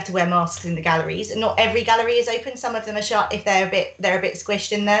 We do have to wear masks in the galleries. Not every gallery is open. Some of them are shut if they're a bit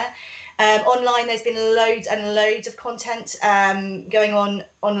squished in there. Online, there's been loads and loads of content going on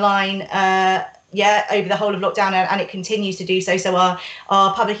online. Over the whole of lockdown, and it continues to do so. So our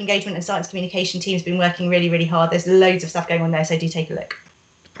public engagement and science communication team has been working really, really hard. There's loads of stuff going on there, so do take a look.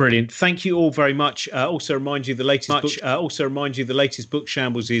 Brilliant. Thank you all very much. Also remind you the latest book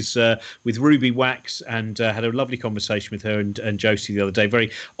Shambles is with Ruby Wax, and had a lovely conversation with her and Josie the other day. Very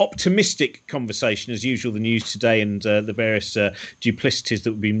optimistic conversation as usual. The news today and the various duplicities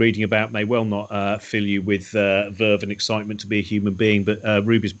that we've been reading about may well not fill you with verve and excitement to be a human being, but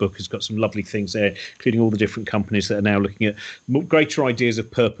Ruby's book has got some lovely things there, including all the different companies that are now looking at greater ideas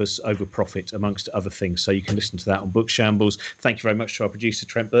of purpose over profit, amongst other things. So you can listen to that on Book Shambles. Thank you very much to our producer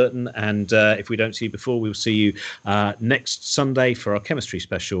Trent Burton, and if we don't see you before, we'll see you next Sunday for our chemistry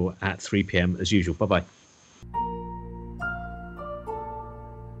special at 3 p.m. as usual. Bye-bye.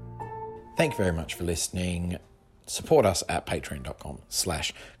 Thank you very much for listening. Support us at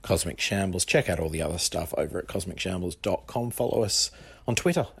patreon.com/Cosmic Shambles. Check out all the other stuff over at cosmicshambles.com. Follow us on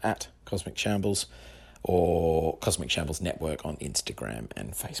Twitter at Cosmic Shambles, or Cosmic Shambles Network on Instagram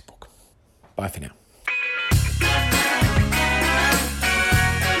and Facebook. Bye for now.